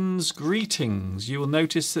 Seasons Greetings. You will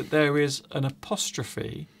notice that there is an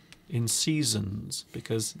apostrophe in seasons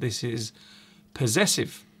because this is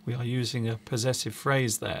possessive. We are using a possessive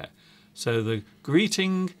phrase there. So the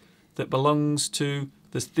greeting that belongs to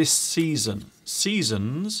this season.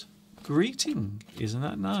 Seasons greeting. Isn't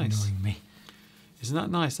that nice? It's annoying me. Isn't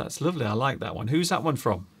that nice? That's lovely. I like that one. Who's that one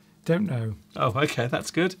from? Don't know. Oh, okay.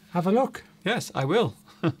 That's good. Have a look. Yes, I will.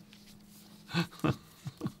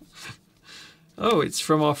 Oh, it's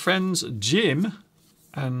from our friends Jim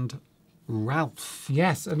and Ralph.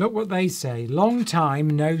 Yes, and look what they say. Long time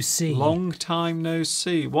no see. Long time no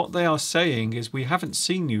see. What they are saying is we haven't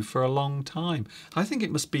seen you for a long time. I think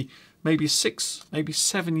it must be maybe 6, maybe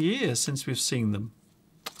 7 years since we've seen them.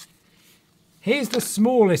 Here's the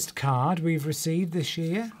smallest card we've received this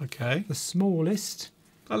year. Okay. The smallest.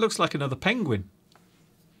 That looks like another penguin.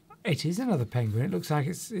 It is another penguin. It looks like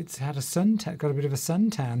it's had a suntan, got a bit of a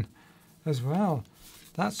suntan as well.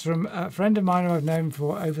 That's from a friend of mine who I've known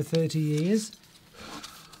for over 30 years,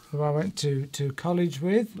 who I went to college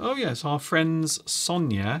with. Oh, yes, our friends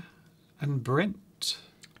Sonia and Brent.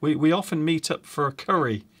 We often meet up for a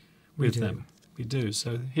curry with them. We do.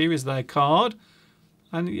 So here is their card.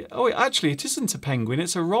 And actually, it isn't a penguin,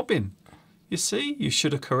 it's a robin. You see, you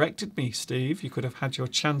should have corrected me, Steve. You could have had your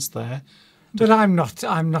chance there. But I'm not,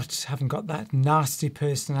 haven't got that nasty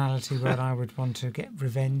personality where I would want to get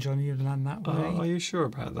revenge on you in that way. Oh, are you sure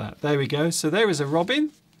about that? There we go. So there is a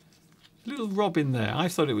robin. A little robin there. I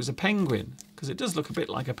thought it was a penguin because it does look a bit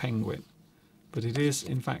like a penguin. But it is,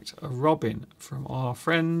 in fact, a robin from our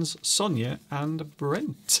friends Sonia and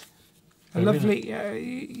Brent. A lovely,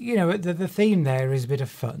 the theme there is a bit of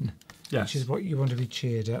fun. Yes. Which is what you want to be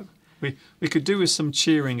cheered up. We could do with some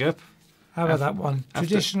cheering up. How about that one?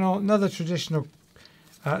 Another traditional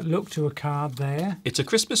look to a card there. It's a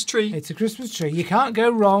Christmas tree. It's a Christmas tree. You can't go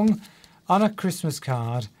wrong on a Christmas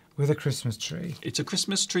card with a Christmas tree. It's a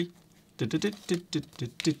Christmas tree.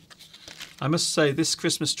 I must say, this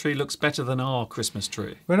Christmas tree looks better than our Christmas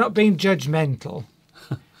tree. We're not being judgmental,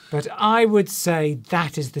 but I would say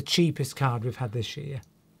that is the cheapest card we've had this year.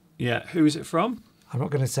 Yeah, who is it from? I'm not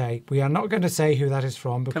going to say. We are not going to say who that is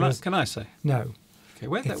from because. Can I say? No. Okay,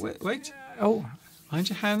 wait. Oh, mind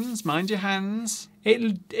your hands. Mind your hands.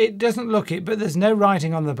 It doesn't look it, but there's no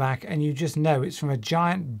writing on the back, and you just know it's from a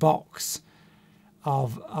giant box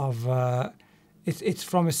of it's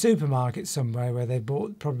from a supermarket somewhere where they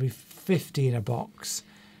bought probably 50 in a box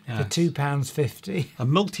for £2.50. A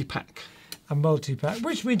multi-pack. A multi-pack,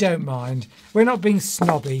 which we don't mind. We're not being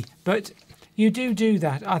snobby, but you do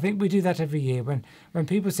that. I think we do that every year when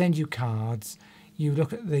people send you cards. You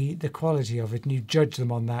look at the quality of it and you judge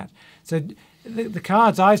them on that. So the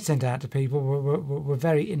cards I've sent out to people were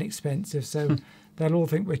very inexpensive, so they'll all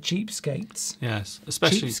think we're cheapskates. Yes,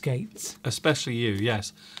 especially you.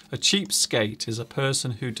 Yes, a cheapskate is a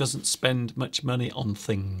person who doesn't spend much money on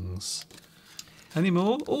things. Any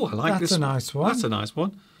more? Oh, I like this. That's a nice one. That's a nice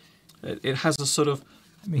one. It has a sort of.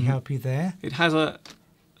 Let me help you there. It has a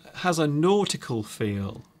nautical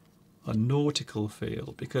feel,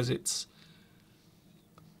 because it's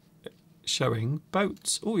showing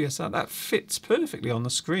boats. Oh yes, that fits perfectly on the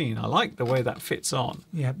screen. I like the way that fits on.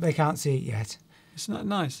 Yeah, they can't see it yet. Isn't that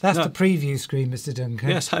nice? That's the preview screen, Mr. Duncan.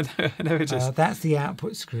 Yes, I know it is. That's the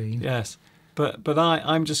output screen. Yes, but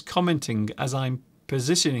I'm just commenting as I'm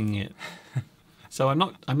positioning it. So I'm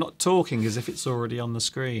not talking as if it's already on the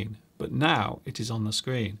screen, but now it is on the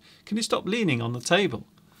screen. Can you stop leaning on the table?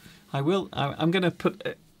 I will. I'm going to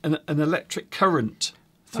put an electric current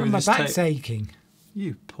through this table. My back's aching.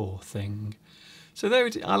 You poor thing. So there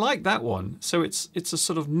it is. I like that one. So it's a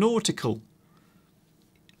sort of nautical.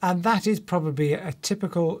 And that is probably a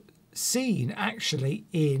typical seen actually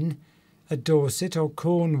in a Dorset or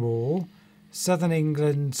Cornwall, southern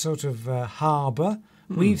England sort of harbour.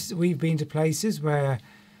 We've been to places where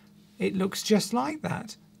it looks just like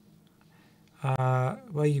that,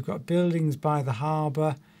 where you've got buildings by the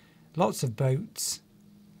harbour, lots of boats.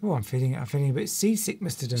 Oh, I'm feeling a bit seasick,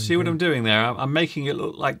 Mr. Duncan. See what I'm doing there? I'm making it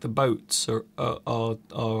look like the boats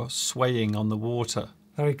are swaying on the water.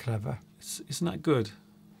 Very clever. Isn't that good?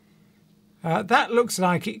 That looks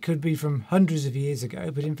like it could be from hundreds of years ago,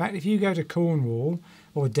 but in fact, if you go to Cornwall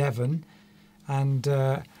or Devon and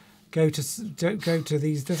go to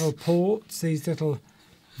these little ports, these little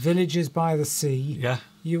villages by the sea, Yeah.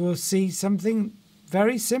 you will see something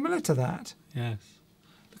very similar to that. Yes.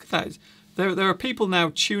 Look at that. There are people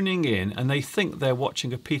now tuning in and they think they're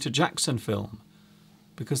watching a Peter Jackson film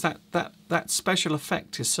because that special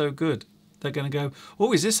effect is so good. They're going to go,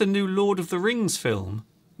 oh, is this a new Lord of the Rings film?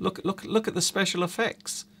 Look at the special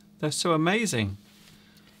effects. They're so amazing.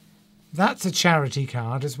 That's a charity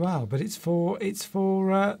card as well, but it's for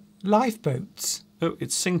lifeboats. Oh,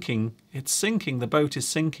 it's sinking. It's sinking. The boat is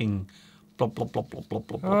sinking. Blah, blah, blah, blah, blah,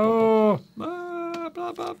 blah, Oh. blah, blah,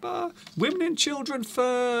 blah, blah, blah. Women and children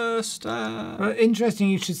first. Well, interesting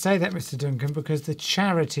you should say that, Mr. Duncan, because the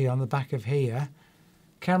charity on the back of here,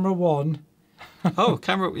 camera 1. Oh,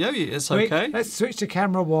 camera. Yeah, it's okay. Wait, let's switch to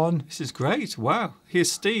camera 1. This is great. Wow.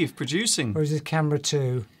 Here's Steve producing. Or is this camera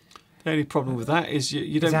 2? The only problem with that is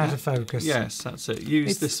you don't. It's out of focus. Yes, that's it.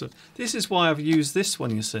 Use this one. This is why I've used this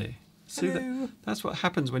one. You see. Hello. That's what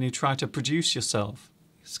happens when you try to produce yourself.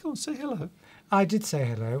 Just go and say hello. I did say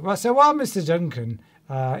hello. Well, so while Mr. Duncan,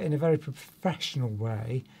 in a very professional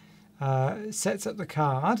way, sets up the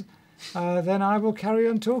card, then I will carry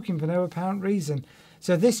on talking for no apparent reason.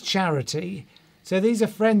 So this charity, so these are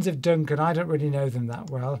friends of Duncan. I don't really know them that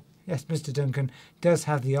well. Yes, Mr. Duncan does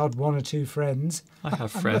have the odd one or two friends. I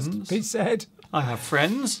have friends. Must be said. I have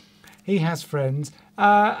friends. He has friends.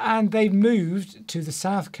 And they've moved to the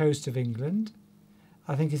south coast of England.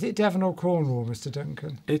 I think, is it Devon or Cornwall, Mr.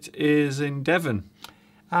 Duncan? It is in Devon.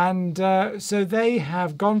 And so they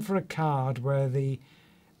have gone for a card where the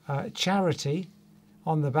charity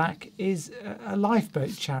on the back is a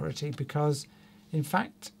lifeboat charity because, in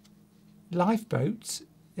fact, lifeboats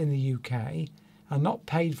in the UK are not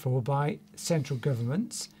paid for by central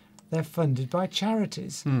governments. They're funded by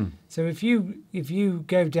charities. So if you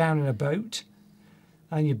go down in a boat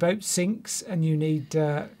and your boat sinks and you need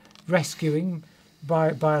rescuing by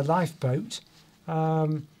a lifeboat,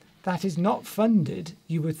 that is not funded.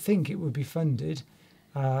 You would think it would be funded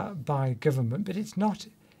by government, but it's not.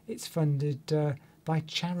 It's funded by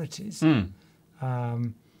charities,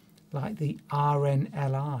 like the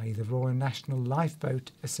RNLI, the Royal National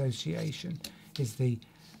Lifeboat Association, is the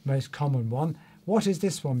most common one. What is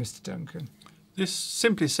this one, Mr. Duncan? This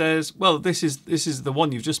simply says, well, this is the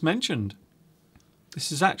one you've just mentioned.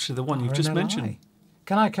 This is actually the one you've just mentioned.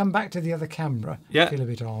 Can I come back to the other camera? Yeah. I feel a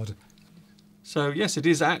bit odd. So, yes, it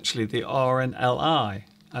is actually the RNLI.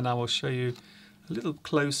 And I will show you a little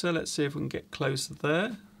closer. Let's see if we can get closer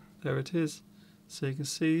there. There it is. So you can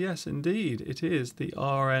see, yes, indeed, it is the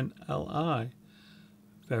RNLI.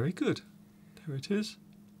 Very good. There it is.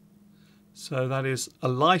 So that is a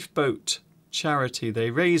lifeboat charity. They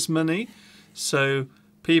raise money so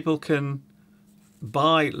people can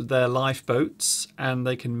buy their lifeboats and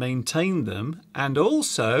they can maintain them, and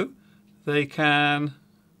also they can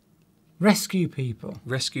rescue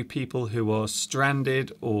people who are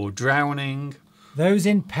stranded or drowning, those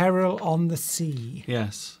in peril on the sea.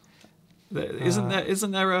 Yes.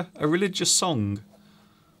 Isn't there a religious song?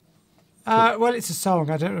 Well, it's a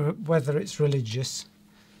song. I don't know whether it's religious,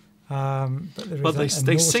 but there is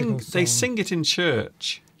they sing it in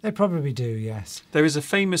church. They probably do, yes. There is a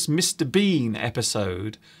famous Mr. Bean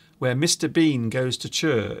episode where Mr. Bean goes to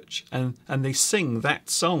church and they sing that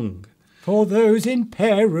song. For those in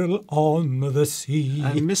peril on the sea.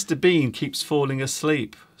 And Mr. Bean keeps falling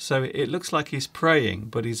asleep. So it looks like he's praying,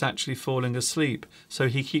 but he's actually falling asleep. So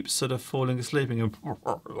he keeps sort of falling asleep and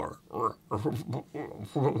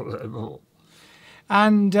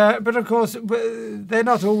And but of course, they're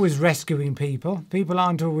not always rescuing people. People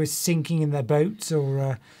aren't always sinking in their boats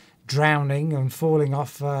or drowning and falling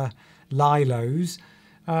off lilos.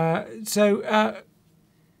 So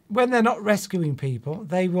when they're not rescuing people,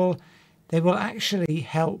 they will actually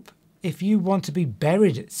help. If you want to be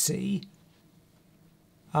buried at sea,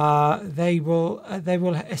 they will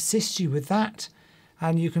assist you with that,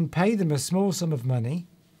 and you can pay them a small sum of money.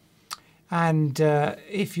 And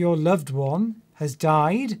if your loved one has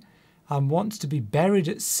died and wants to be buried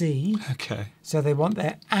at sea, okay, so they want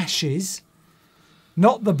their ashes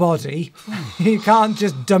not the body. You can't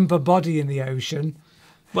just dump a body in the ocean.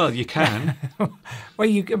 Well, you can.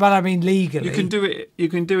 But I mean legally. You can do it. You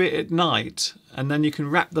can do it at night, and then you can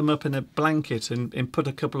wrap them up in a blanket and put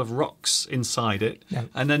a couple of rocks inside it,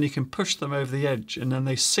 and then you can push them over the edge, and then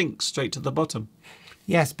they sink straight to the bottom.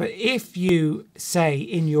 Yes, but if you say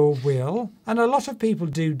in your will, and a lot of people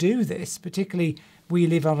do this, particularly we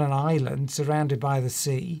live on an island surrounded by the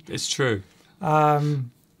sea. It's true.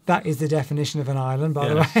 That is the definition of an island, by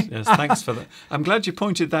the way. Yes, thanks for that. I'm glad you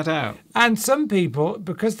pointed that out. And some people,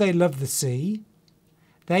 because they love the sea,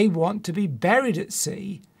 they want to be buried at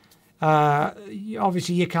sea.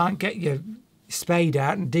 Obviously, you can't get your spade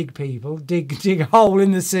out and dig a hole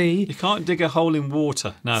in the sea. You can't dig a hole in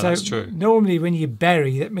water. No, so that's true. Normally, when you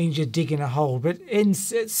bury, that means you're digging a hole. But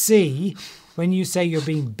at sea, when you say you're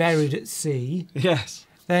being buried at sea, yes,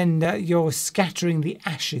 then you're scattering the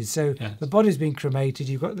ashes. So the body's been cremated.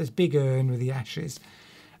 You've got this big urn with the ashes,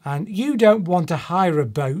 and you don't want to hire a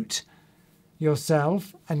boat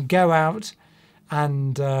yourself and go out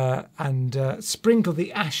and sprinkle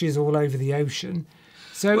the ashes all over the ocean.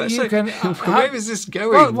 So where is this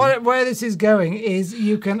going? Well, where this is going is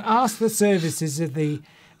you can ask the services of the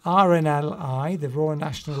RNLI, the Royal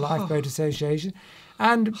National Lifeboat Association,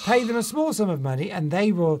 and pay them a small sum of money, and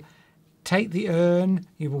they will take the urn,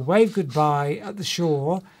 you will wave goodbye at the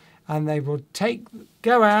shore, and they will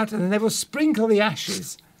go out and then they will sprinkle the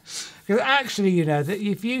ashes. Because actually, you know, that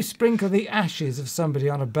if you sprinkle the ashes of somebody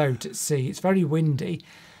on a boat at sea, it's very windy.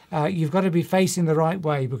 You've got to be facing the right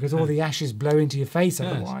way because all the ashes blow into your face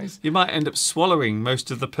otherwise. You might end up swallowing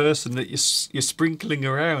most of the person that you're sprinkling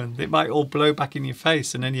around. It might all blow back in your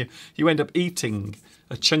face, and then you end up eating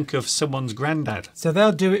a chunk of someone's granddad. So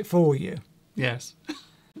they'll do it for you. Yes.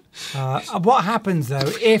 What happens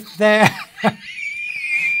though if they're...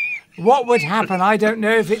 What would happen, I don't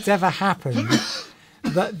know if it's ever happened,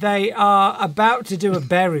 but they are about to do a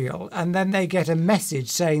burial and then they get a message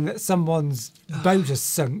saying that someone's boat has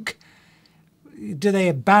sunk. Do they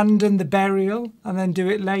abandon the burial and then do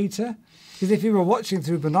it later? Because if you were watching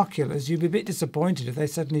through binoculars, you'd be a bit disappointed if they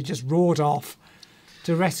suddenly just roared off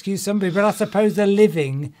to rescue somebody. But I suppose the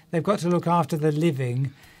living, they've got to look after the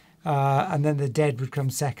living, and then the dead would come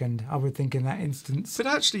second, I would think, in that instance. But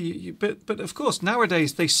actually, but of course,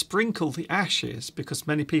 nowadays they sprinkle the ashes because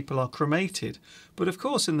many people are cremated. But of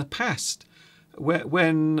course, in the past,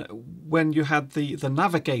 when you had the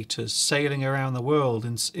navigators sailing around the world,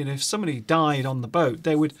 and if somebody died on the boat,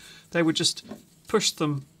 they would just push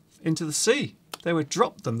them into the sea. They would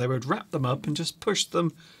drop them. They would wrap them up and just push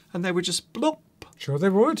them, and they would just plop. Sure, they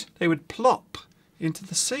would. They would plop into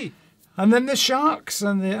the sea. And then the sharks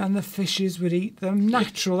and the fishes would eat them.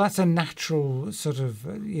 Natural. That's a natural sort of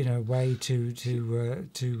way to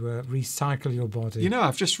recycle your body. You know,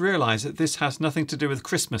 I've just realised that this has nothing to do with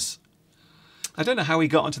Christmas. I don't know how we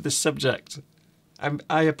got onto this subject.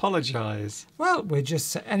 I apologise. Well,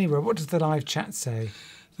 anyway. What does the live chat say?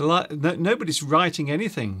 Nobody's writing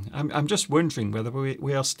anything. I'm just wondering whether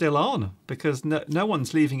we are still on because no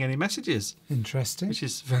one's leaving any messages. Interesting. Which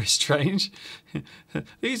is very strange.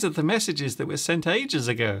 These are the messages that were sent ages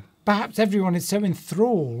ago. Perhaps everyone is so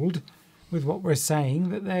enthralled with what we're saying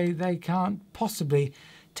that they can't possibly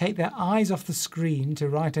take their eyes off the screen to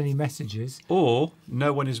write any messages. Or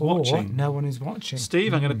no one is watching. No one is watching.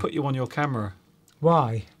 Steve, I'm going to put you on your camera.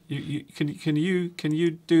 Why? Can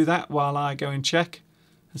you do that while I go and check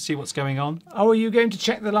and see what's going on? Oh, are you going to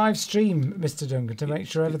check the live stream, Mr. Duncan, to make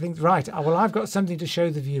sure everything's right? Well, I've got something to show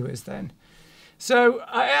the viewers then. So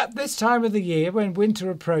at this time of the year, when winter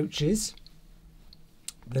approaches,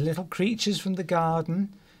 the little creatures from the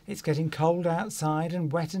garden, it's getting cold outside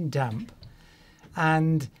and wet and damp,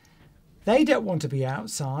 and they don't want to be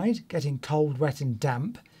outside getting cold, wet and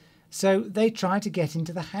damp, so they try to get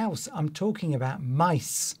into the house. I'm talking about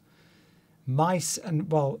mice. Mice and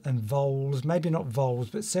voles, maybe not voles,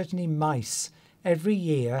 but certainly mice, every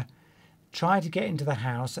year try to get into the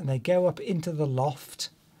house, and they go up into the loft,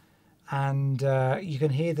 and you can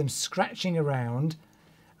hear them scratching around,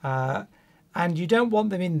 and you don't want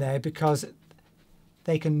them in there because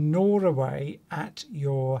they can gnaw away at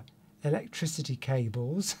your electricity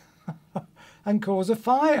cables and cause a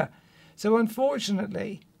fire. So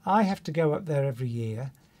unfortunately, I have to go up there every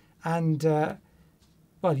year, and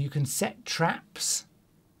well, you can set traps,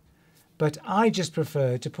 but I just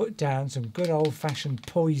prefer to put down some good old-fashioned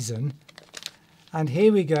poison. And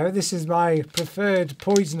here we go. This is my preferred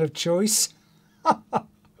poison of choice.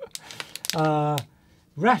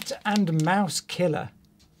 Rat and mouse killer.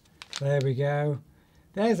 There we go.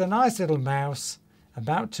 There's a nice little mouse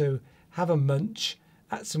about to have a munch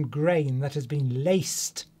at some grain that has been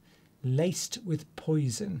laced laced with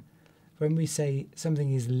poison. When we say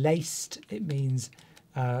something is laced, it means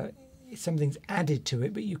something's added to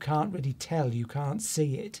it, but you can't really tell. You can't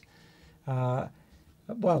see it.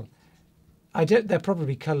 Well, they're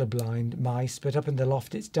probably colourblind mice, but up in the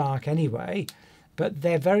loft it's dark anyway. But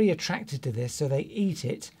they're very attracted to this, so they eat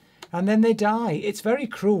it, and then they die. It's very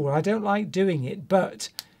cruel. I don't like doing it, but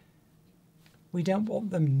we don't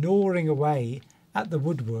want them gnawing away at the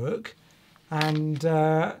woodwork and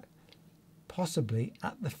possibly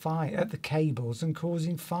at the cables and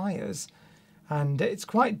causing fires. And it's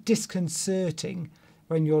quite disconcerting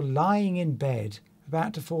when you're lying in bed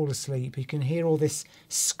about to fall asleep. You can hear all this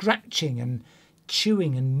scratching and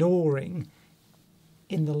chewing and gnawing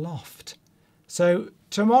in the loft. So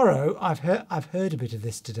tomorrow, I've heard a bit of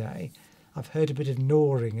this today. I've heard a bit of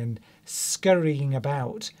gnawing and scurrying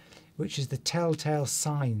about, which is the telltale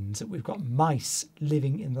signs that we've got mice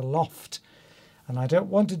living in the loft. And I don't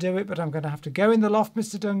want to do it, but I'm going to have to go in the loft,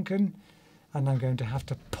 Mr. Duncan, and I'm going to have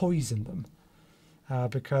to poison them.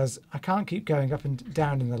 Because I can't keep going up and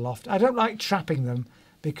down in the loft. I don't like trapping them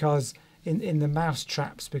because in the mouse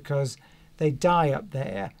traps, because they die up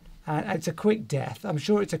there and it's a quick death. I'm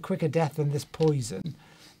sure it's a quicker death than this poison,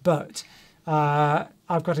 but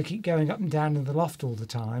I've got to keep going up and down in the loft all the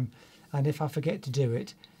time, and if I forget to do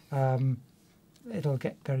it, it'll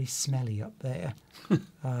get very smelly up there.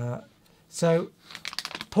 So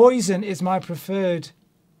poison is my preferred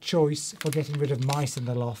choice for getting rid of mice in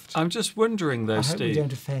the loft. I'm just wondering though, Steve. I hope we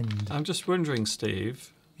don't offend. I'm just wondering,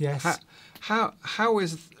 Steve. Yes. How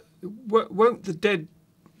won't the dead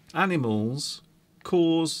animals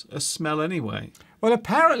cause a smell anyway? Well,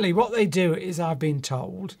 apparently what they do is, I've been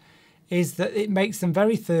told, is that it makes them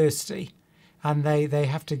very thirsty, and they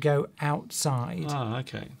have to go outside.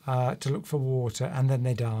 Okay. To look for water, and then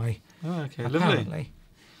they die. Oh, okay. Apparently. Lovely.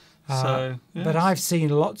 So, yes. But I've seen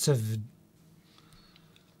lots of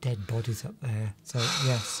dead bodies up there. So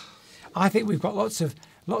yes, I think we've got lots of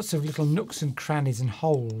little nooks and crannies and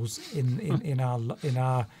holes in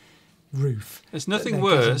our roof. There's nothing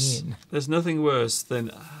worse. There's nothing worse than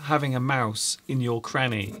having a mouse in your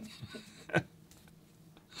cranny.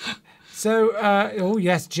 So oh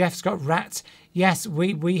yes, Jeff's got rats. Yes,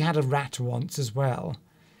 we had a rat once as well,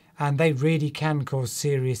 and they really can cause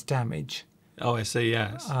serious damage. Oh, I see,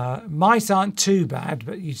 yes. Mice aren't too bad,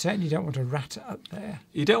 but you certainly don't want a rat up there.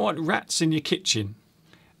 You don't want rats in your kitchen.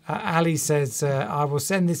 Ali says, I will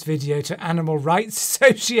send this video to Animal Rights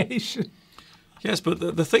Association. Yes,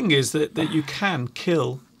 but the thing is that you can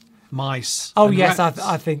kill mice. Oh, and yes, rats.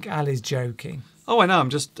 I think Ali's joking. Oh, I know,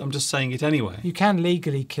 I'm just saying it anyway. You can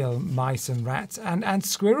legally kill mice and rats and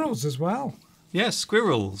squirrels as well. Yes,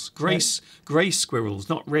 squirrels. Grey squirrels,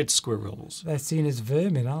 not red squirrels. They're seen as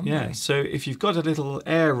vermin, aren't they? Yeah, so if you've got a little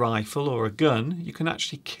air rifle or a gun, you can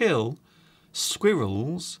actually kill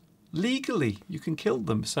squirrels legally. You can kill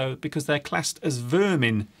them because they're classed as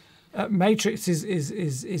vermin. Matrix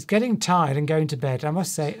is getting tired and going to bed. I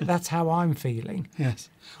must say, that's how I'm feeling. Yes.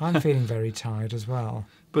 I'm feeling very tired as well.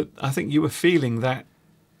 But I think you were feeling that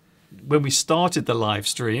when we started the live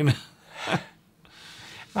stream.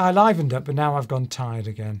 I livened up, but now I've gone tired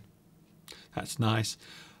again. That's nice.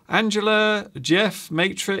 Angela, Jeff,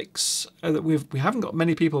 Matrix. We haven't got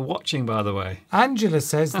many people watching, by the way. Angela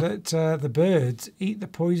says that the birds eat the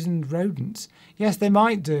poisoned rodents. Yes, they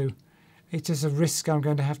might do. It's just a risk I'm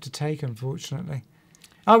going to have to take, unfortunately.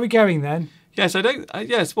 Are we going then? Yes,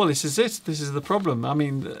 yes, well, this is it. This is the problem. I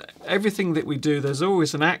mean, everything that we do, there's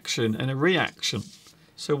always an action and a reaction.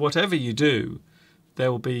 So whatever you do,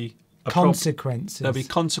 there will be consequences. There'll be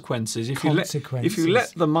consequences. If you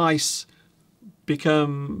let the mice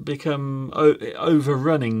become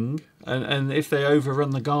overrunning, and if they overrun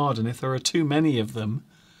the garden, if there are too many of them,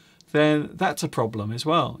 then that's a problem as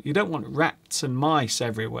well. You don't want rats and mice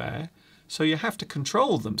everywhere, so you have to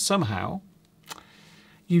control them somehow.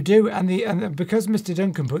 You do, and because Mr.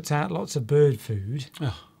 Duncan puts out lots of bird food,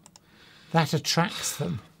 that attracts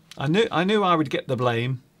them. I knew I would get the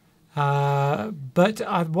blame.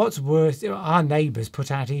 But what's worse, our neighbours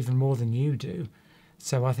put out even more than you do,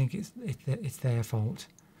 so I think it's their fault.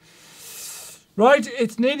 Right,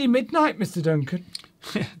 it's nearly midnight, Mr. Duncan.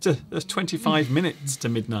 There's 25 minutes to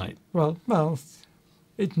midnight. Well,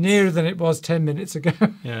 it's nearer than it was 10 minutes ago.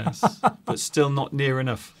 Yes, but still not near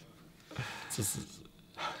enough.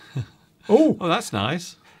 Oh, that's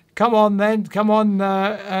nice. Come on then, come on,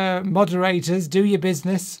 moderators, do your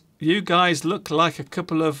business. You guys look like a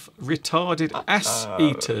couple of retarded ass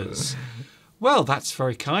eaters. Well, that's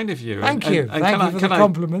very kind of you. Thank you. Thank you for the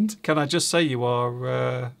compliment. Can I just say you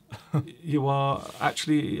are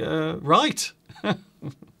actually right.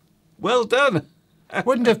 Well done.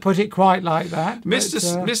 Wouldn't have put it quite like that.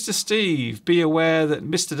 Mr. Steve, be aware that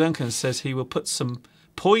Mr. Duncan says he will put some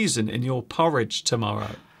poison in your porridge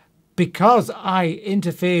tomorrow. Because I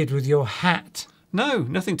interfered with your hat. No,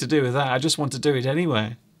 nothing to do with that. I just want to do it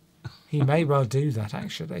anyway. He may well do that,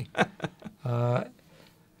 actually.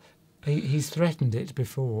 He's threatened it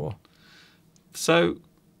before. So,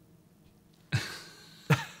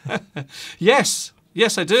 yes,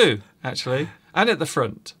 I do, actually. And at the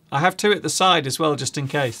front. I have two at the side as well, just in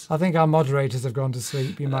case. I think our moderators have gone to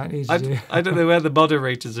sleep. You might need to do... I don't know where the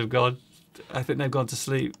moderators have gone. I think they've gone to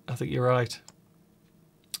sleep. I think you're right.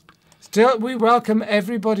 Still, we welcome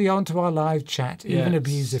everybody onto our live chat, even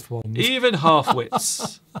abusive ones. Even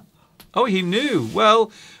half-wits. Oh, he knew.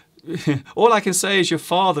 Well, all I can say is your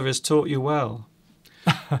father has taught you well.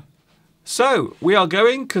 So, we are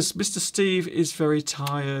going because Mr. Steve is very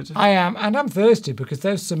tired. I am, and I'm thirsty because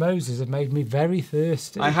those samosas have made me very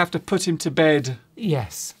thirsty. I have to put him to bed.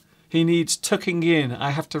 Yes. He needs tucking in.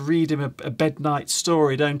 I have to read him a bed night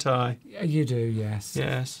story, don't I? You do, yes.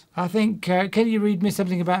 Yes. I think, can you read me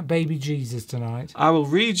something about baby Jesus tonight? I will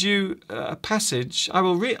read you a passage.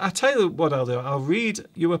 I tell you what I'll do. I'll read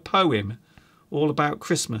you a poem all about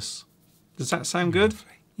Christmas. Does that sound good?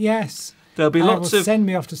 Yes. There'll be send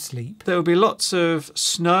me off to sleep. There will be lots of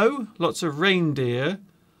snow, lots of reindeer,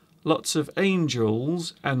 lots of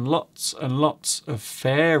angels, and lots of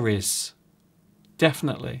fairies.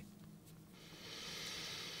 Definitely.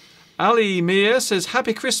 Ali Mia says,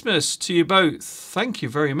 Happy Christmas to you both. Thank you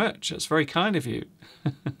very much. That's very kind of you.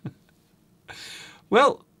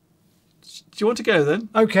 Well, do you want to go then?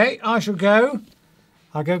 Okay, I shall go.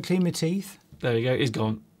 I'll go clean my teeth. There you go. He's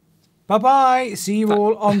gone. Bye-bye. See you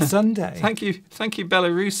all on Sunday. Thank you,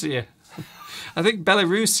 Belarusia. I think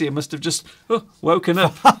Belarusia must have just woken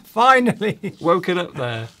up. Finally. Woken up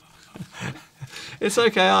there. It's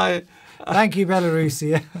okay. Thank you,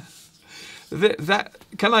 Belarusia. That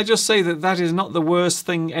can I just say that is not the worst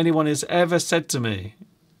thing anyone has ever said to me.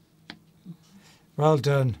 Well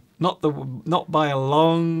done. Not by a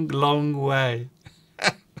long, long way.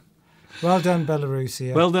 Well done,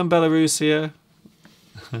 Belarusia. Well done, Belarusia.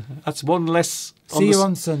 That's one less. See you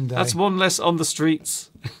on Sunday. That's one less on the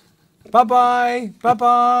streets. Bye-bye.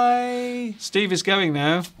 Bye-bye. Steve is going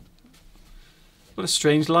now. What a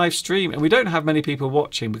strange live stream. And we don't have many people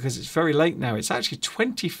watching because it's very late now. It's actually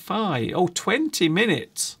 20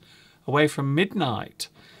 minutes away from midnight.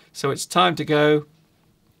 So it's time to go.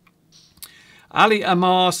 Ali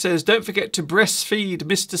Amar says, don't forget to breastfeed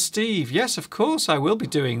Mr. Steve. Yes, of course I will be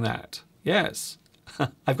doing that. Yes.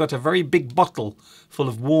 I've got a very big bottle full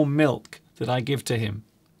of warm milk that I give to him.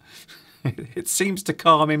 It seems to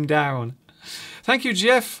calm him down. Thank you,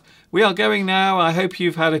 Jeff. We are going now. I hope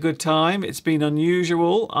you've had a good time. It's been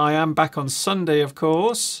unusual. I am back on Sunday, of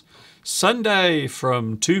course. Sunday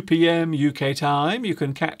from 2 p.m. UK time. You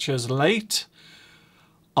can catch us late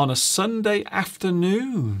on a Sunday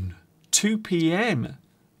afternoon, 2 p.m.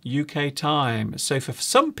 UK time. So for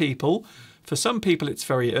some people it's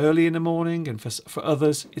very early in the morning, and for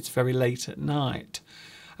others it's very late at night.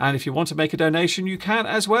 And if you want to make a donation, you can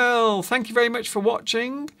as well. Thank you very much for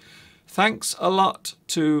watching. Thanks a lot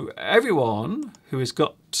to everyone who has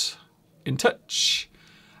got in touch.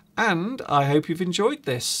 And I hope you've enjoyed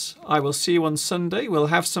this. I will see you on Sunday. We'll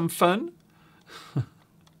have some fun.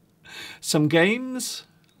 Some games.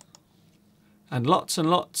 And lots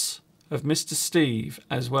of Mr. Steve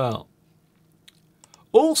as well.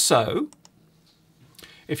 Also,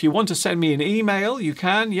 if you want to send me an email, you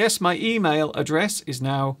can. Yes, my email address is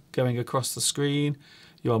now going across the screen.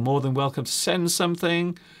 You are more than welcome to send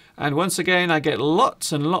something. And once again, I get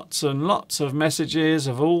lots and lots of messages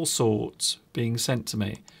of all sorts being sent to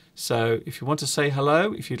me. So if you want to say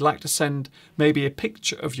hello, if you'd like to send maybe a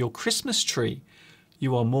picture of your Christmas tree,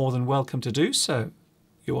 you are more than welcome to do so.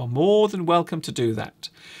 You are more than welcome to do that.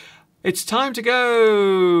 It's time to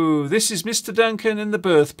go. This is Mr. Duncan in the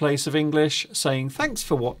birthplace of English saying thanks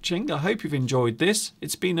for watching. I hope you've enjoyed this.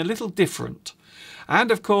 It's been a little different.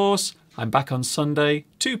 And of course, I'm back on Sunday,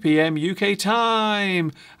 2 p.m. UK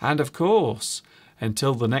time. And of course,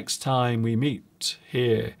 until the next time we meet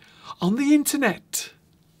here on the internet.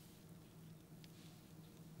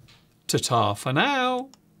 Ta-ta for now.